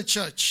traditional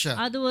church.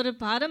 அது ஒரு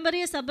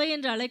பாரம்பரிய சபை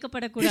என்று It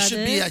அழைக்கப்படக்கூடாது.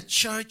 should be a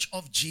church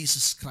of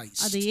Jesus Christ.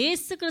 அது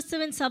இயேசு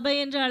கிறிஸ்துவின் சபை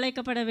என்று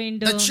அழைக்கப்பட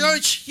வேண்டும். The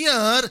church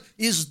here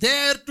is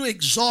there to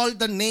exalt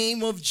the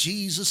name of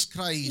Jesus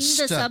Christ.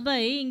 இந்த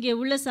சபை, இங்கே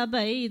உள்ள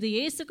சபை, இது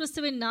இயேசு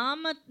கிறிஸ்துவின்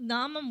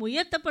நாமம்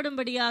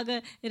உயர்த்தப்படும்படியாக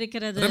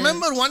இருக்கிறது.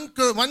 Remember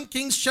 1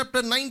 Kings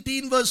chapter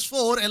 19 verse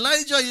 4,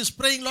 Elijah is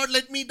praying, Lord,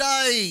 let me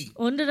die.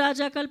 1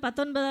 ராஜாக்கள்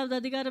 19வது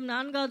அதிகாரம்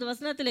 4வது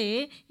வசனத்திலே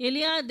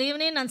எலியா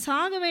தேவனே நான்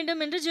சாக வேண்டும்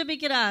என்று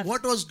ஜெபிக்கிறார்.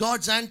 What was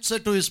God's answer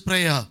to his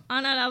prayer?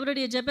 ஆனால்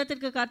அவருடைய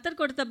ஜெபத்திற்கு கர்த்தர்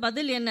கொடுத்த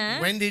பதில் என்ன?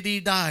 When did he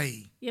die?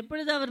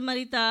 எப்பொழுது அவர்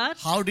மரித்தார்?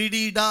 How did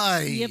he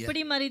die?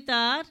 எப்படி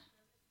மரித்தார்?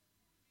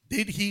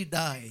 Did he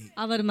die?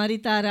 Our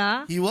மரித்தாரா?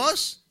 He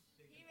was?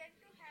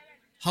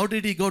 How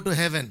did he go to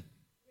heaven?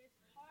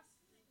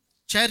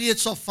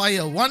 Chariots of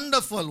fire.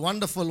 Wonderful,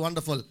 wonderful,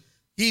 wonderful.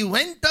 He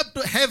went up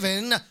to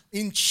heaven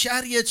in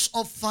chariots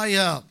of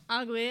fire.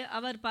 ஆகவே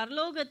அவர்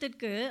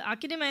பரலோகத்திற்கு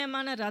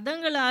அக்கினிமயமான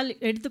ரதங்களால்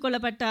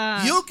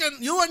எடுத்துக்கொள்ளப்பட்டார்.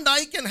 You and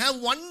I can have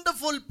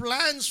wonderful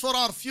plans for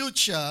our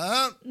future.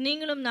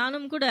 நீங்களும்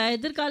நானும் கூட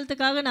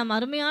எதிர்காலத்துக்காக நாம்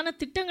அருமையான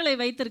திட்டங்களை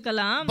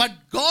வைத்திருக்கலாம். But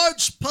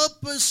God's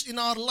purpose in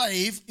our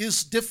life is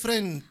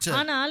different.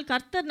 ஆனால்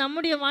கர்த்தர்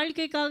நம்முடைய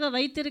வாழ்க்கைக்காக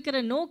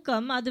வைத்திருக்கிற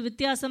நோக்கம் அது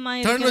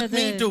வித்தியாசமாய் Turn with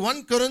இருக்கிறது. me to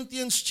 1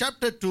 Corinthians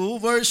chapter 2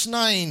 verse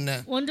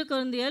 9. 1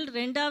 கொரிந்தியர்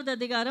 2வது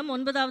அதிகாரம்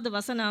 9வது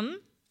வசனம்.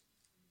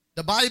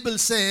 The Bible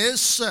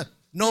says,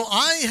 no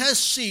eye has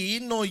seen,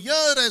 no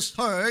ear has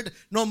heard,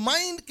 no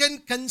mind can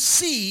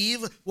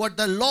conceive what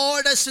the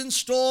Lord has in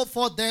store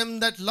for them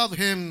that love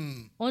him.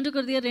 1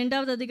 கொரிந்தியர்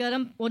 2வது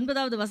அதிகாரம்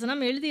 9வது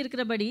வசனம் எழுதி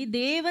இருக்கிறபடி,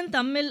 தேவன்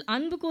தம்மில்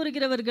அன்பு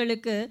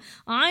கூறுகிறவர்களுக்கு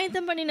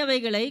ஆயத்தம்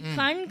பண்ணினவைகளை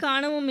கண்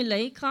காணவும்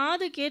இல்லை,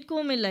 காது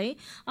கேட்கவும் இல்லை,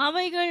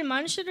 அவைகள்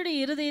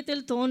மனுஷருடைய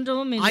இருதயத்தில்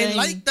தோன்றவும் இல்லை. I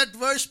like that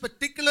verse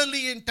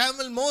particularly in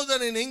Tamil more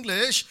than in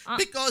English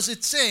because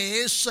it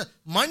says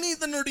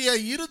மனிதனுடைய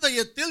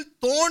இருதயத்தில்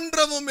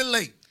தோன்றவும்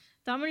இல்லை.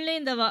 தமிழ்ல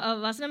இந்த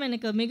வசனம்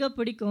எனக்கு மிக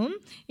பிடிக்கும்.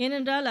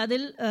 ஏனென்றால்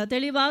அதில்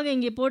தெளிவாக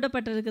இங்கே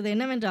போடப்பட்டிருக்கிறது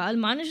என்னவென்றால்,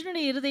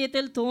 மனுஷனுடைய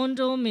இருதயத்தில்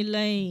தோன்றவும்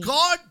இல்லை.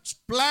 God's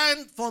plan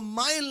for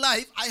my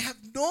life, I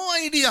have no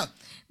idea.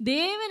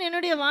 தேவன்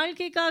என்னுடைய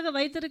வாழ்க்கைக்காக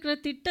வைத்திருக்கிற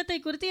திட்டத்தை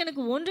குறித்து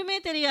எனக்கு ஒன்றுமே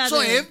தெரியாது.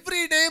 So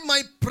every day my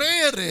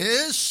prayer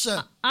is,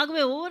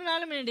 ஆகவே ஒவ்வொரு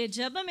நாளும் என்னுடைய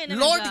ஜெபம் Lord,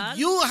 என்னவென்றால்,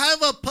 you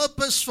have a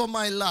purpose for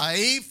my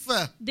life.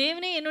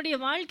 தேவனே என்னுடைய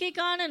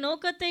வாழ்க்கைக்கான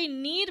நோக்கத்தை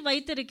நீர்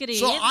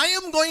வைத்திருக்கிறீர். So I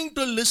am going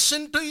to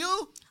listen to you.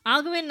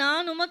 ஆகவே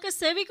நான் உமக்கு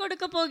செவி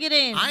கொடுக்க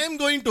போகிறேன். I am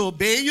going to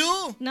obey you.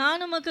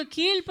 நான் உமக்கு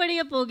கீழ்ப்படிய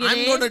I am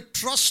போகிறேன். going to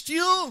trust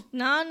you.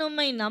 நான்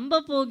உம்மை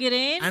நம்ப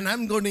போகிறேன். And I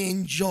am going to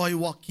enjoy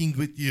walking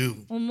with you.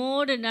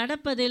 உம்மோடு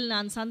நடப்பதில்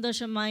நான்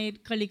சந்தோஷமாய்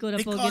களிகூர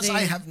Because I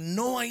போகிறேன். have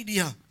no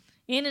idea.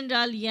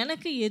 ஏனென்றால்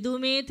எனக்கு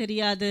எதுவுமே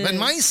தெரியாது. When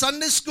my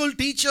Sunday school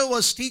teacher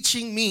was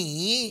teaching me,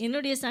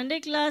 என்னுடைய சண்டே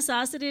கிளாஸ்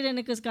ஆசிரியர்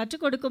எனக்கு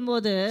கற்றுக்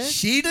கொடுக்கும்போது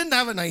she didn't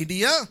have an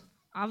idea.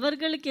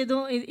 அவர்களுக்கு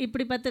எதுவும்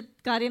இப்படிப்பட்ட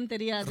காரியம்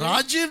தெரியாது.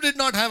 Rajiv did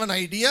not have an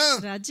idea.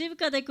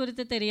 ராஜீவ்க்கு அதை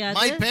குறித்து தெரியாது.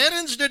 My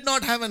parents did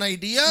not have an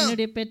idea.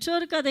 என்னுடைய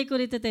பெற்றோருக்கு அதை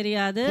குறித்து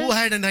தெரியாது. Who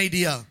had an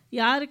idea?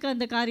 யாருக்கு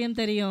அந்த காரியம்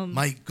தெரியும்?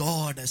 My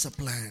God has a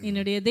plan.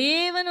 என்னுடைய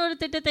தேவன் ஒரு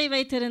திட்டத்தை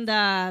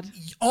வைத்திருந்தார்.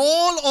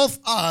 All of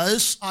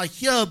us are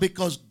here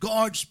because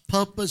God's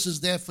purpose is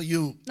there for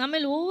you.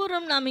 நம்மில்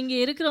ஒவ்வொருவரும் நாம் இங்கே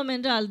இருக்கிறோம்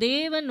என்றால்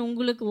தேவன்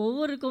உங்களுக்கு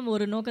ஒவ்வொருக்கும்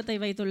ஒரு நோக்கத்தை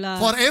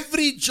வைத்துள்ளார். For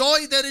every joy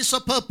there is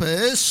a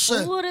purpose.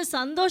 ஒவ்வொரு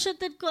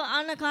சந்தோஷத்திற்கும்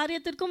ஆன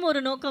காரியத்திற்கும் ஒரு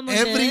நோக்கம்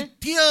உண்டு. Every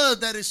tear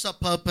there is a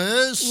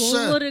purpose.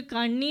 ஒவ்வொரு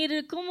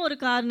கண்ணீருக்கும் ஒரு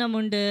காரணம்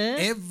உண்டு.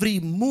 Every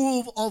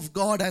move of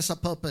God has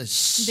a purpose.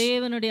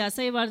 தேவனுடைய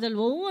அசைவாடுதல்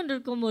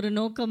ஒவ்வொன்றுக்கும் ஒரு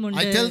நோக்கம்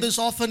உண்டு. I tell this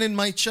often in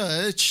my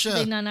church.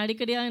 இதை நான்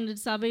அடிக்கடியாக இந்த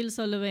சபையில்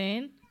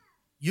சொல்லுவேன்.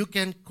 You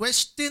can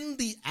question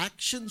the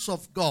actions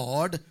of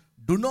God,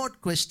 do not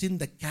question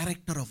the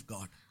character of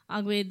God.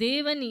 ஆகவே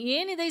தேவன்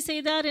ஏன் இதை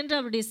செய்தார் என்று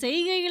அவருடைய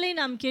செய்கைகளை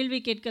நாம்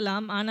கேள்வி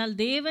கேட்கலாம். ஆனால்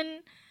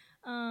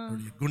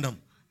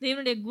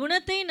தேவனுடைய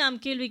குணத்தை நாம்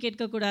கேள்வி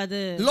கேட்க கூடாது.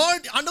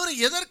 Lord, ஆண்டவரே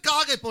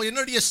எதற்காக இப்போ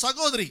என்னுடைய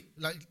சகோதரி,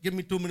 give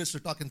me 2 minutes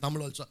to talk in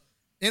Tamil also.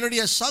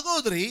 என்னுடைய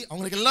சகோதரி,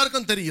 உங்களுக்கு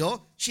எல்லாருக்கும் தெரியும்,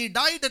 she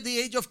died at the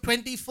age of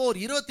 24.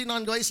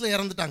 24 வயசுல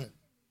இறந்துட்டாங்க.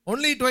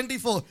 Only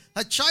 24.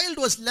 Her child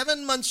was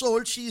 11 months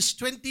old. She is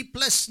 20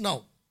 plus now.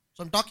 So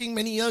I'm talking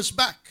many years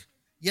back.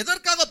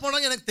 எதற்காக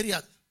போனாங்க எனக்கு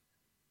தெரியாது.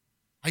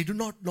 I do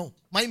not know.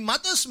 My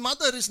mother's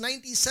mother is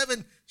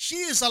 97. She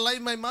is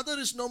alive. My mother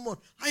is no more.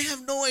 I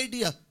have no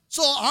idea.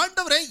 So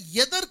ஆண்டவரே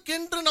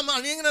எதற்கென்று நம்ம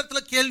அநேக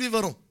நேரத்தில் கேள்வி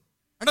வரும்.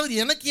 ஆண்டவர்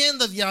எனக்கு ஏன்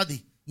இந்த வியாதி,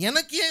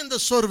 எனக்கு ஏன் இந்த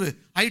சோர்வு?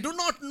 I do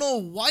not know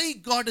why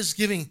God is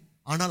giving.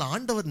 ஆனால்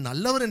ஆண்டவர்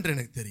நல்லவர் என்று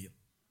எனக்கு தெரியும்.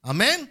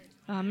 Amen.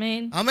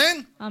 Amen. Amen.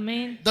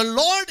 Amen. The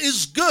Lord is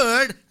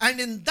good and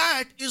in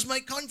that is my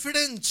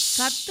confidence.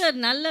 கர்த்தர்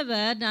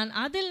நல்லவர், நான்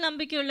அதில்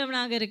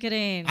நம்பிக்கையுள்ளவனாக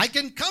இருக்கிறேன். I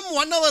can come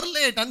 1 hour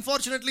late.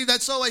 Unfortunately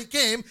that's how I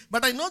came,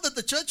 but I know that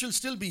the church will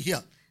still be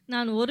here.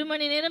 நான் 1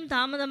 மணி நேரம்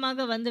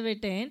தாமதமாக வந்து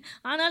விட்டேன்,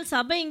 ஆனால்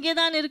சபை இங்கே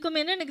தான் இருக்கும்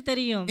என்று எனக்கு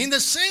தெரியும். In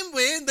the same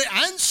way, the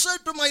answer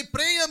to my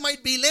prayer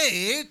might be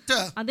late.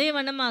 அதே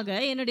வண்ணமாக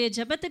என்னுடைய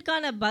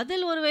ஜெபத்திற்கான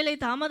பதில் ஒருவேளை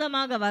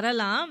தாமதமாக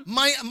வரலாம்.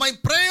 My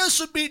prayers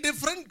should be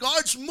different.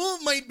 God's move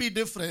might be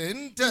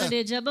different.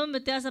 என்னுடைய ஜெபம்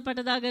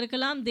வித்தியாசப்பட்டதாக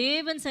இருக்கலாம்,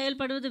 தேவன்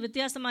செயல்படுவது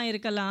வித்தியாசமாக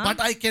இருக்கலாம்.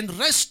 But I can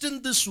rest in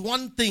this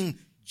one thing: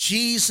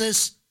 Jesus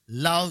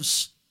loves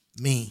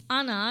me.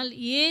 ஆனால்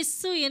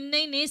இயேசு என்னை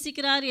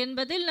நேசிக்கிறார்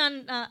என்பதில் நான்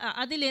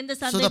அதில் எந்த So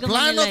the சந்தேகமும்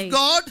plan இல்லை. of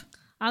God,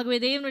 ஆகவே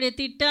தேவனுடைய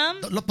திட்டம்,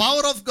 the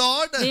power of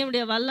God,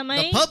 தேவனுடைய வல்லமை,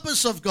 the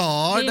purpose of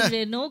God,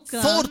 தேவனுடைய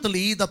நோக்கம்,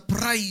 fourthly the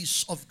price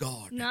of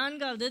God.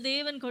 நான்காவது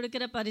தேவன்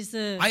கொடுக்கிற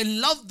பரிசு. I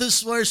love this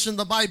verse in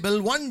the Bible,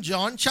 1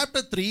 John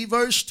chapter 3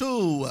 verse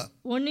 2.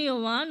 1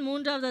 யோவான்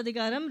 3வது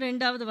அதிகாரம்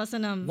 2வது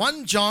வசனம்.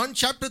 1 John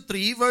chapter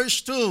 3 verse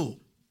 2.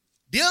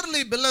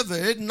 Dearly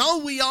beloved, now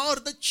we are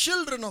the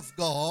children of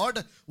God.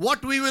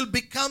 What we will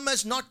become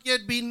has not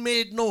yet been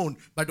made known.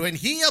 But when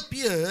he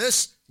appears,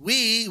 we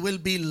will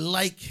be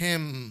like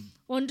him.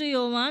 1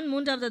 யோவான்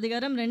 3வது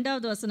அதிகாரம்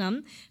 2வது வசனம்.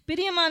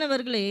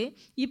 பிரியமானவர்களே,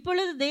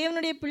 இப்பொழுது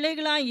தேவனுடைய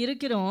பிள்ளைகளாய்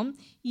இருக்கிறோம்,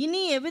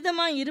 இனி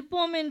எவ்விதமாய்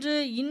இருப்போம் என்று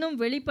இன்னும்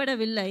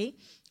வெளிப்படவில்லை.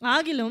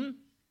 ஆகிலும்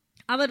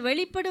அவர்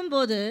வெளிப்படும்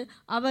போது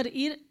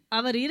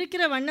அவர்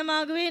இருக்கிற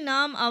வண்ணமாகவே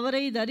நாம்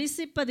அவரை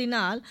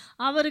தரிசிப்பதினால்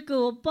அவருக்கு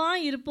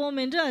ஒப்பாய் இருப்போம்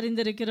என்று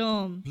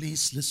அறிந்திருக்கிறோம்.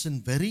 Please listen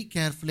very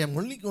carefully. I'm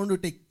only going to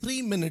take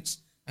 3 minutes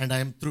and I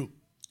am through.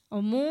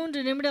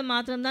 3 நிமிடம்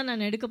மாத்திரம்தான்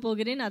நான் எடுக்க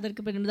போகிறேன்,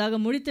 அதற்கு பின்பதாக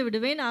முடித்து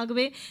விடுவேன்.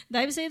 ஆகவே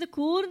தயவு செய்து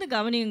கூர்ந்து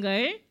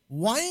கவனியுங்கள்.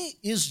 Why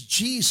is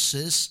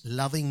Jesus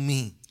loving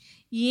me?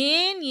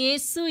 ஏன்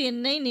இயேசு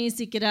என்னை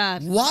நேசிக்கிறார்?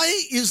 Why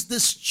is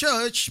this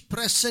church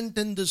present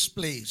in this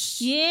place?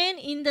 ஏன்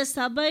இந்த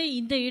சபை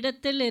இந்த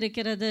இடத்தில்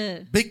இருக்கிறது?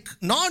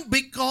 Not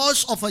because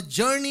of a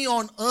journey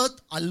on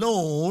earth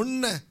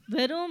alone.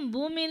 வெறும்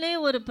பூமியிலே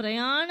ஒரு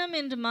பிரயாணம்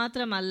என்று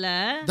மாத்திரம் அல்ல.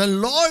 The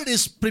Lord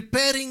is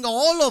preparing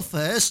all of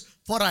us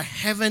for a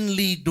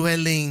heavenly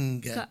dwelling.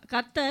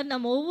 கர்த்தர்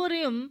நம்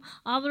ஒவ்வொருவரையும்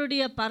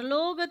அவருடைய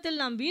பரலோகத்தில்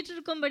நாம்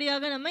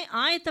வீற்றிருக்கும்படியாக நம்மை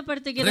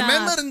ஆயத்தப்படுத்துகிறார்.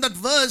 Remember in that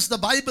verse the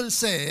Bible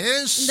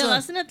says, இந்த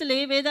வசனத்திலே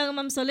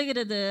வேதாகமம்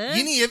சொல்லுகிறது,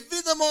 இனி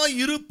எவ்விதமாய்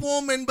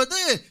இருப்போம் என்பது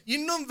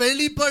இன்னும்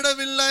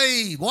வெளிப்படவில்லை.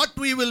 What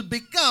we will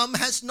become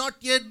has not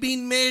yet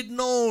been made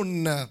known.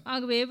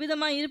 ஆகவே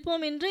எவ்விதமாய்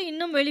இருப்போம் என்று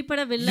இன்னும்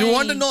வெளிப்படவில்லை. You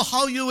want to know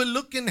how you will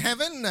look in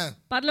heaven?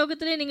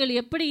 பரலோகத்திலே நீங்கள்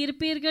எப்படி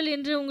இருப்பீர்கள்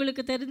என்று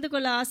உங்களுக்கு தெரிந்து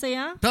கொள்ள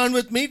ஆசையா? Turn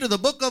with me to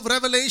the book of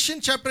Revelation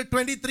chapter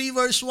 23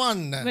 verse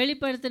 1.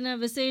 வெளிப்படுத்தின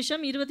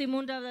விசேஷம்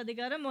 23வது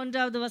அதிகாரம்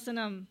 1வது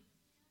வசனம்.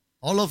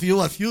 All of you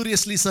are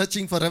furiously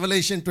searching for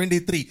Revelation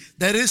 23.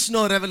 There is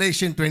no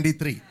Revelation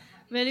 23.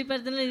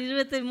 வெளிப்படுத்தின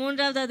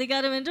 23வது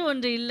அதிகாரம் என்று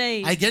ஒன்று இல்லை.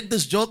 I get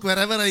this joke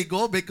wherever I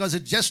go because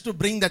it's just to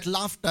bring that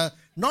laughter,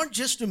 not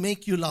just to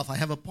make you laugh. I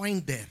have a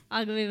point there.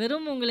 ஆகவே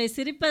வெறும் உங்களை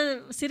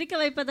சிரிக்க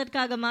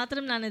வைப்பதற்காக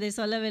மாத்திரம் நான் இதை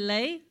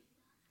சொல்லவில்லை.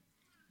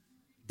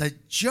 The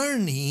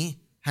journey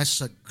has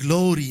a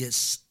glorious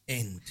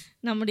end.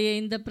 நம்முடைய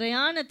இந்த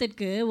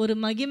பிரயாணத்திற்கு ஒரு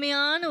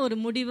மகிமையான ஒரு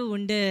முடிவு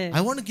உண்டு.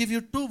 I want to give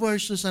you two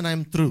verses and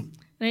I'm through.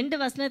 ரெண்டு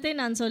வசனத்தை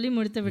நான் சொல்லி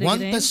முடித்து 1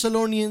 விடுகிறேன்.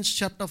 Thessalonians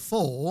chapter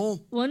 4.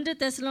 1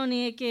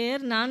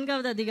 தெசலோனிக்கேயர்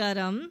 4வது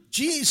அதிகாரம்.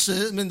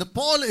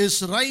 Paul is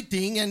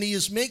writing and he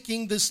is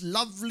making this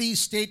lovely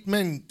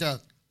statement.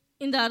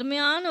 இந்த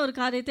அருமையான ஒரு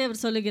காரியத்தை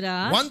அவர்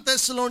சொல்லுகிறார். 1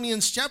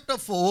 Thessalonians chapter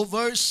 4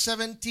 verse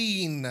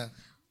 17.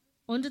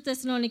 1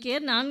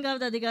 தெசலோனிக்கேயர்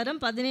 4வது அதிகாரம்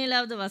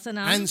 17வது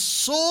வசனம். And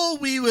so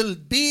we will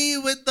be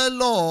with the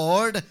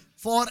Lord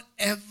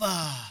forever.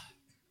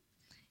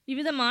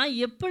 இவ்விதமாய்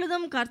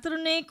எப்பொழுதும்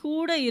கர்த்தருடனே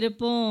கூட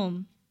இருப்போம்.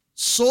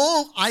 So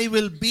I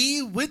will be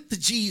with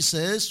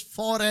Jesus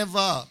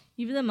forever.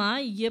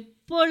 இவ்விதமாய்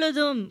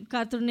எப்பொழுதும்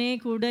கர்த்தருடனே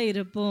கூட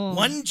இருப்போம்.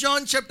 1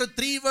 John chapter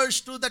 3 verse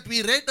 2 that we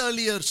read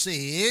earlier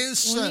says,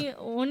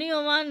 1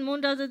 யோவான்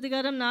 3வது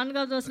அதிகாரம்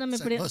 4வது வசனம்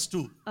இப்படி verse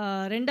 2,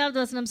 2வது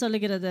வசனம்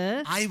சொல்லுகிறது,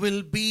 I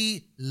will be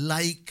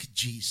like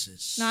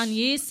Jesus. நான்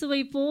இயேசுவை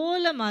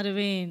போல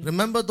மாறுவேன்.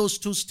 Remember those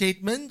two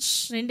statements?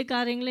 ரெண்டு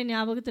காரியங்களை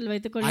ஞாபகத்தில்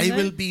வைத்துக் I கொள்ளுங்கள்.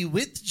 will be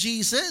with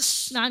Jesus.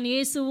 நான்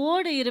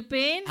இயேசுவோடு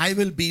இருப்பேன். I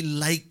will be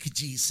like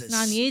Jesus.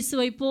 நான்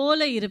இயேசுவை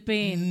போல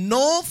இருப்பேன்.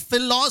 No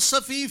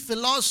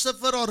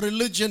philosopher or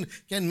religion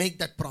can make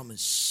that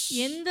promise.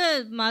 எந்த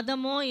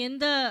மதமோ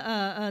எந்த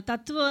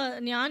தத்துவ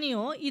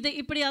ஞானியோ இதை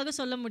இப்படியாக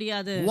சொல்ல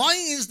முடியாது. Why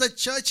is the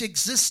church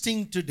existing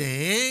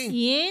today?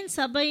 ஏன்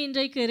சபை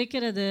இன்றைக்கு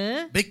இருக்கிறது?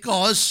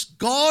 Because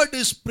God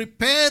is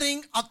preparing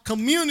a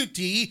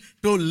community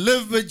to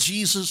live with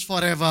Jesus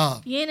forever.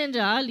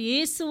 ஏனென்றால்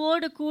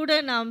இயேசுவோடு கூட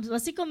நாம்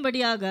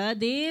வசிக்கும்படியாக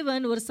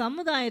தேவன் ஒரு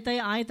சமுதாயத்தை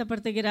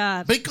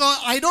ஆயத்தப்படுத்துகிறார். Because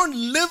I don't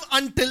live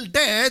until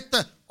death.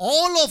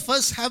 All of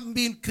us have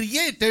been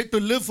created to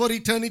live for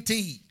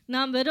eternity.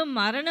 நாம் வெறும்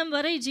மரணம்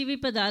வரை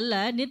ஜீவிப்பது அல்ல,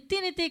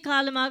 நித்திய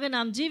காலமாக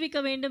நாம் ஜீவிக்க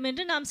வேண்டும்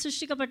என்று நாம்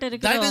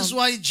சிருஷ்டிக்கப்பட்டிருக்கிறோம். That is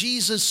why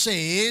Jesus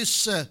says,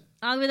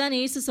 ஆகவேதான்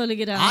இயேசு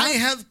சொல்கிறார், I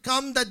have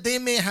come that they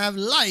may have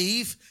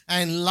life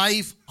and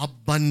life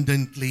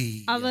abundantly.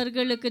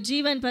 அவர்களுக்கு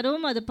ஜீவன்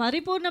பெறவும் அது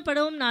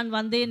பரிபூர்ணப்படவும் நான்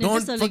வந்தேன் என்று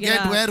Don't சொல்கிறார்.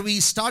 forget where we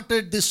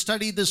started this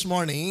study this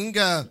morning.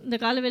 இந்த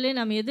காலவேளை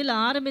நாம் எதில்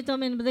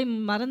ஆரம்பித்தோம் என்பதை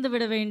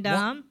மறந்துவிட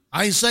வேண்டாம்.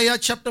 Isaiah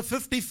chapter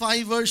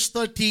 55 verse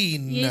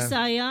 13.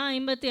 ஏசாயா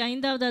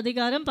 55வது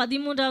அதிகாரம்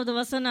 13வது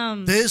வசனம்.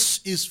 This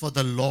is for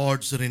the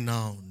Lord's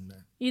renown.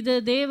 இது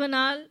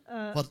தேவனால்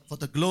For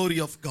the glory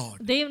of God.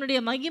 தேவனுடைய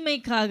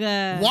மகிமைக்காக.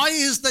 Why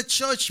is the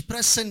church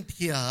present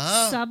here?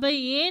 சபை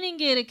ஏன்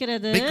இங்கே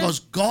இருக்கிறது? Because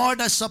God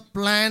has a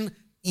plan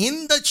in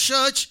the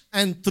church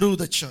and through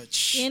the church.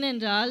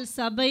 ஏனென்றால்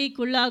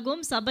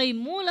சபைக்குள்ளாகவும் சபை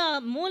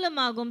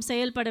மூலமாகவும்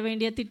செயல்பட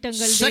வேண்டிய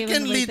திட்டங்கள் தேவன்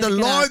Secondly, the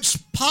வைத்திருக்கிறார். Lord's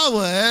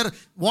power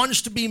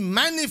wants to be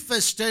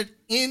manifested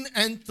in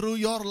and through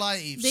your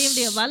lives.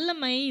 தேவனுடைய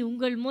வல்லமை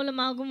உங்கள்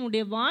மூலமாகவும்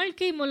உங்களுடைய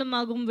வாழ்க்கை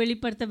மூலமாகவும்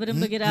வெளிப்படுத்த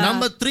விரும்புகிறார்.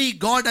 Number 3,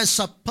 God has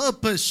a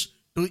purpose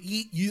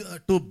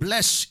to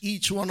bless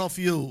each one of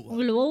you.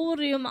 உங்கள்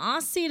ஒவ்வொருவரையும்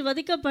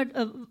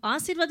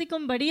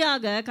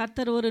ஆசீர்வதிக்கும்படியாக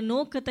கர்த்தர் ஒரு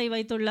நோக்கத்தை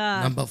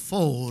வைத்துள்ளார். Number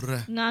 4,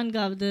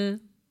 நான்காவது,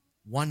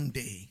 one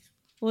day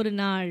ஒரு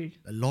நாள்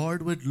the Lord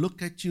would look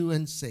at you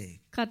and say,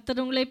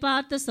 கர்த்தர் உங்களை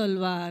பார்த்து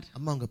சொல்வார்.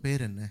 அம்மா உங்க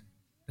பேர் என்ன?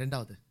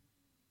 ரெண்டாவது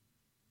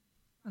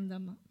அந்த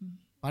அம்மா,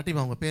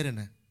 பாட்டிமா உங்க பேர்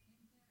என்ன?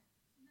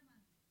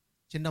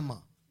 சின்னம்மா.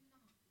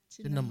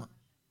 சின்னம்மா.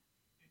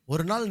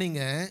 ஒரு நாள்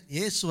நீங்க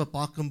இயேசுவை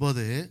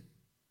பார்க்கும்போது,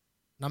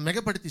 நான்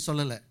மிகப்படுத்தி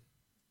சொல்லலை,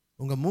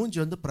 உங்க மூஞ்சி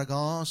வந்து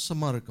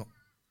பிரகாசமா இருக்கும்.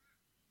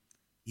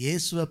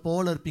 இயேசுவை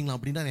போல இருப்பீங்களா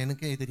அப்படின்னா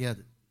எனக்கே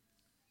தெரியாது.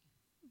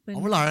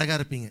 அவ்வளவு அழகா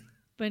இருப்பீங்க.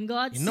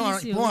 இன்னும்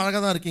இப்போ அழகா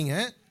தான் இருக்கீங்க.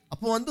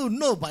 அப்போ வந்து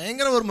இன்னும்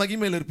பயங்கர ஒரு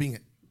மகிமையில் இருப்பீங்க.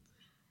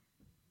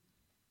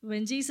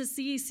 When Jesus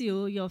sees you,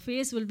 your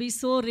face will be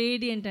so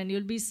radiant and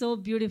you'll be so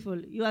beautiful.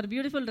 You are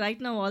beautiful right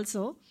now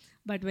also,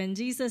 but when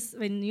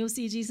you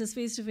see Jesus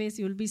face to face,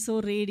 you'll be so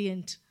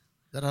radiant.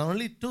 There are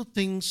only two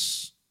things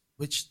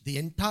which the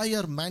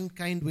entire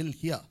mankind will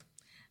hear.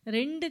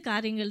 ரெண்டு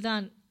காரியங்கள்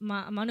தான்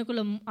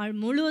மனுக்குலம்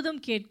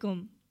முழுவதும்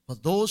கேட்கும். For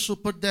those who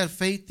put their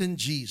faith in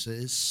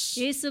Jesus,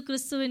 இயேசு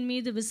கிறிஸ்துவின்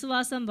மீது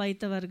விசுவாசம்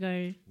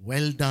வைத்தவர்கள்,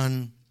 well done,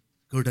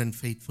 good and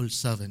faithful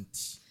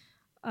servants.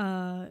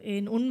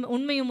 என்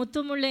உண்மையும்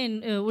முத்தமுள்ள என்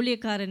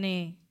ஊழியக்காரனே.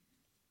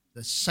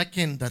 The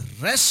second, the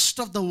rest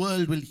of the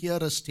world will hear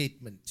a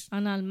statement.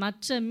 ஆனால்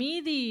மற்ற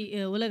மீதி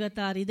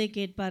உலகத்தார் இதை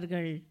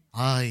கேட்பார்கள்.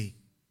 I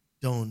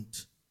don't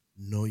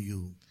know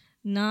you.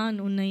 நான்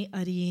உன்னை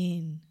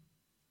அறியேன்.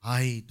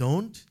 I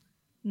don't.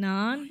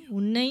 நான்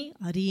உன்னை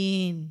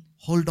அறியேன்.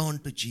 Hold on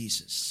to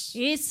Jesus.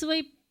 இயேசுவை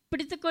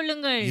பிடித்துக்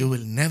கொள்ளுங்கள். You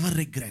will never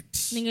regret.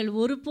 நீங்கள்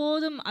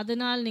ஒருபோதும்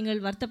அதனால் நீங்கள்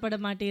வருத்தப்பட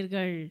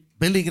மாட்டீர்கள்.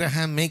 Billy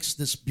Graham makes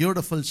this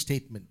beautiful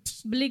statement.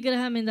 Billy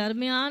Graham இந்த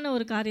அருமையான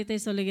ஒரு காரியத்தை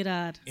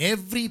சொல்லுகிறார்.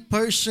 Every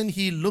person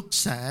he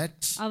looks at,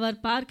 அவர்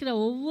பார்க்கிற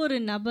ஒவ்வொரு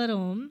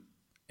நபரும்,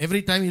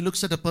 every time he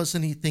looks at a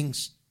person he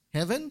thinks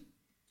heaven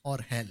or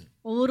hell.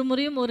 ஒவ்வொரு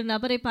முறையும் ஒரு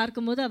நபரை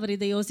பார்க்கும்போது அவர்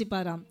இதை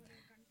யோசிப்பாராம்.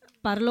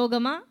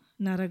 பரலோகமா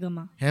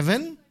நரகமா?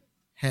 Heaven,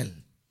 hell.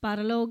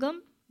 பரலோகம்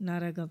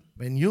நரகம்.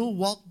 When you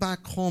walk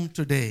back home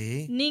today,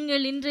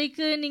 நீங்கள்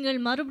இன்றைக்கு நீங்கள்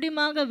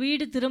மறுபடியுமாக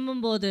வீடு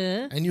திரும்பும்போது,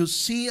 and you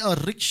see a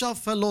rickshaw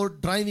fellow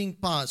driving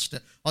past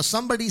or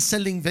somebody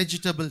selling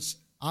vegetables,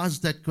 ask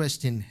that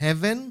question,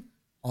 heaven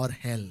or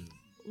hell?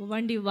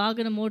 வண்டி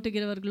வாகனம்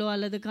ஓட்டுகிறவர்களோ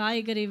அல்லது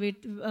காய்கறி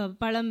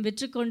பழம்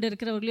விற்று கொண்டு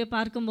இருக்கிறவர்களோ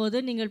பார்க்கும்போது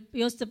நீங்கள்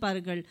யோசித்து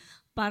பாருங்கள்,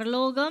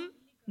 பரலோகம்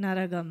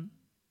நரகம்.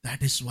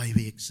 That is why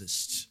we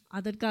exist.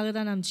 அதற்காக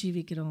தான் நாம்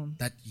ஜீவிக்கிறோம்.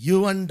 That you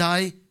and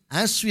I,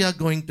 as we are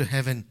going to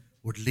heaven,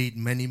 would lead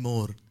many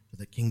more to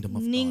the kingdom of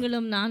God.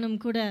 நீங்களும் நானும்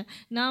கூட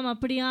நாம்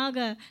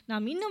அப்படியாக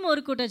நாம் இன்னும்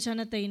ஒரு கூட்ட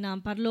ஜனத்தை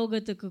நாம்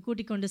பரலோகத்துக்கு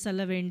கூட்டிக் கொண்டு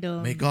செல்ல வேண்டும்.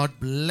 May God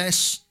bless,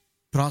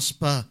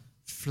 prosper,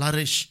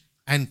 flourish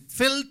and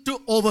fill to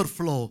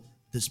overflow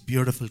this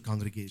beautiful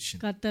congregation.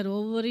 கர்த்தர்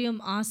ஒவ்வொருவரையும்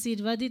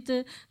ஆசீர்வதித்து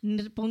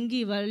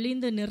பொங்கி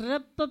வழிந்து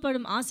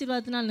நிரப்பப்படும்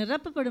ஆசீர்வாதத்தினால்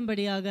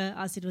நிரப்பப்படும்படியாக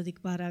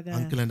ஆசீர்வதிப்பாராக.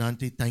 Uncle and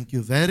auntie, thank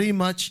you very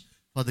much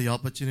for the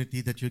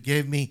opportunity that you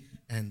gave me,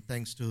 and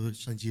thanks to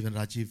Sanjeev and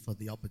Rajiv for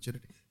the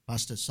opportunity.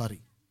 Pastor, sorry,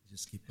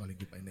 just keep calling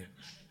you by name.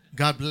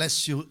 God bless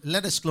you.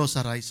 Let us close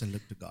our eyes and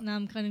look to God.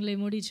 நாம் கண்களை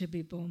மூடி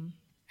ஜெபிப்போம்.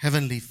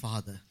 Heavenly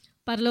Father,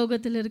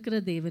 பரலோகத்தில் இருக்கிற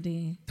தேவனே,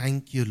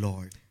 thank you,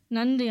 Lord.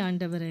 நன்றி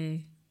ஆண்டவரே.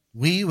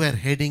 We were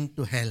heading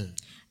to hell.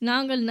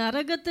 நாங்கள்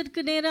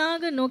நரகத்திற்கு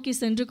நேராக நோக்கி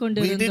சென்று We did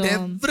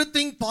கொண்டிருந்தோம்.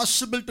 everything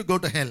possible to go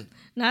to hell.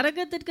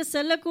 நரகத்திற்கு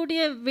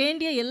செல்லக்கூடிய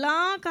வேண்டிய எல்லா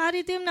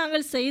காரியத்தையும்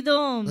நாங்கள்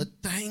செய்தோம். But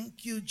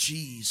thank you,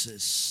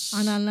 Jesus,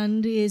 ஆனால்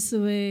நன்றி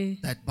இயேசுவே,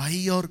 that by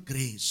your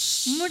grace,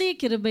 உம்முடைய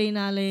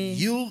கிருபையினாலே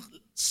you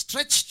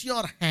stretched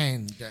your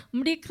hand.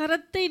 உம்முடைய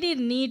கரத்தை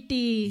நீர்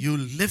நீட்டி You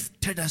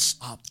lifted us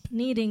up.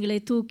 நீர்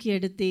எங்களை தூக்கி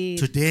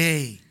எடுத்தீர்.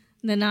 Today,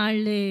 இந்த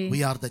நாளிலே we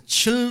are the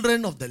children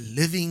of the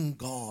living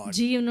God.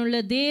 ஜீவனுள்ள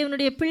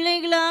தேவனுடைய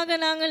பிள்ளைகளாக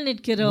நாங்கள்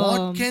நிற்கிறோம்.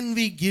 What can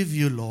we give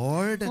you,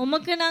 Lord?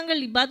 உமக்கு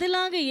நாங்கள்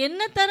பதிலாக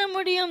என்ன தர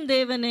முடியும்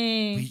தேவனே?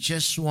 We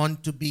just want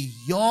to be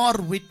your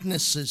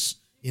witnesses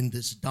in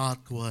this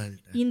dark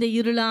world. இந்த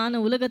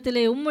இருளான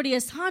உலகத்திலே உம்முடைய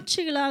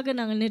சாட்சிகளாக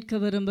நாங்கள்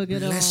நிற்க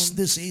விரும்புகிறோம். Bless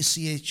this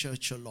ACA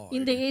church, O Lord.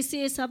 இந்த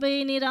ஏசிய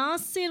சபையை நீர்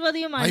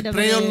ஆசீர்வதியும் I ஆண்டவரே.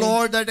 pray, O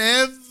Lord, that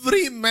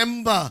every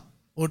member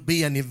would be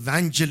an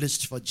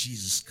evangelist for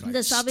Jesus இந்த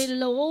Christ. சபையில்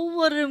உள்ள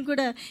ஒவ்வொருவரும்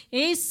கூட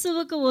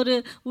இயேசுவுக்கு ஒரு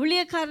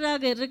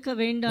ஊழியக்காரராக இருக்க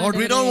வேண்டும். Lord,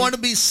 we don't want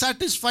to be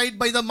satisfied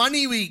by the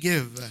money we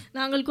give.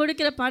 நாங்கள்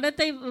கொடுக்கிற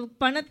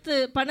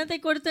பணத்தை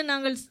கொடுத்து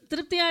நாங்கள்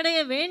திருப்தி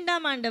அடைய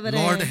வேண்டாம்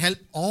ஆண்டவரே. Lord,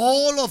 help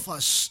all of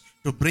us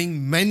to bring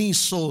many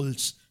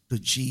souls to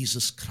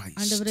Jesus Christ.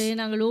 ஆண்டவரே,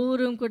 நாங்கள்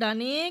ஒவ்வொருவரும் கூட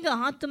अनेक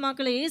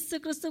ஆத்துமாக்களை இயேசு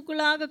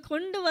கிறிஸ்துவுக்குள்ளாக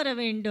கொண்டு வர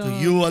வேண்டும்.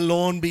 To you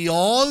alone be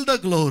all the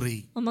glory.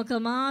 உமக்கு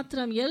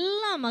மாத்திரம்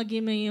எல்லா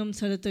மகிமையும்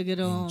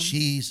செலுத்துகிறோம். In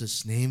Jesus'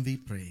 name we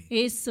pray.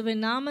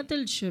 இயேசுவின்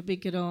நாமத்தில்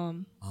ஜெபிக்கிறோம்.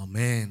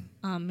 Amen.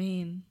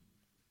 Amen.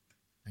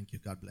 Thank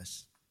you. God bless.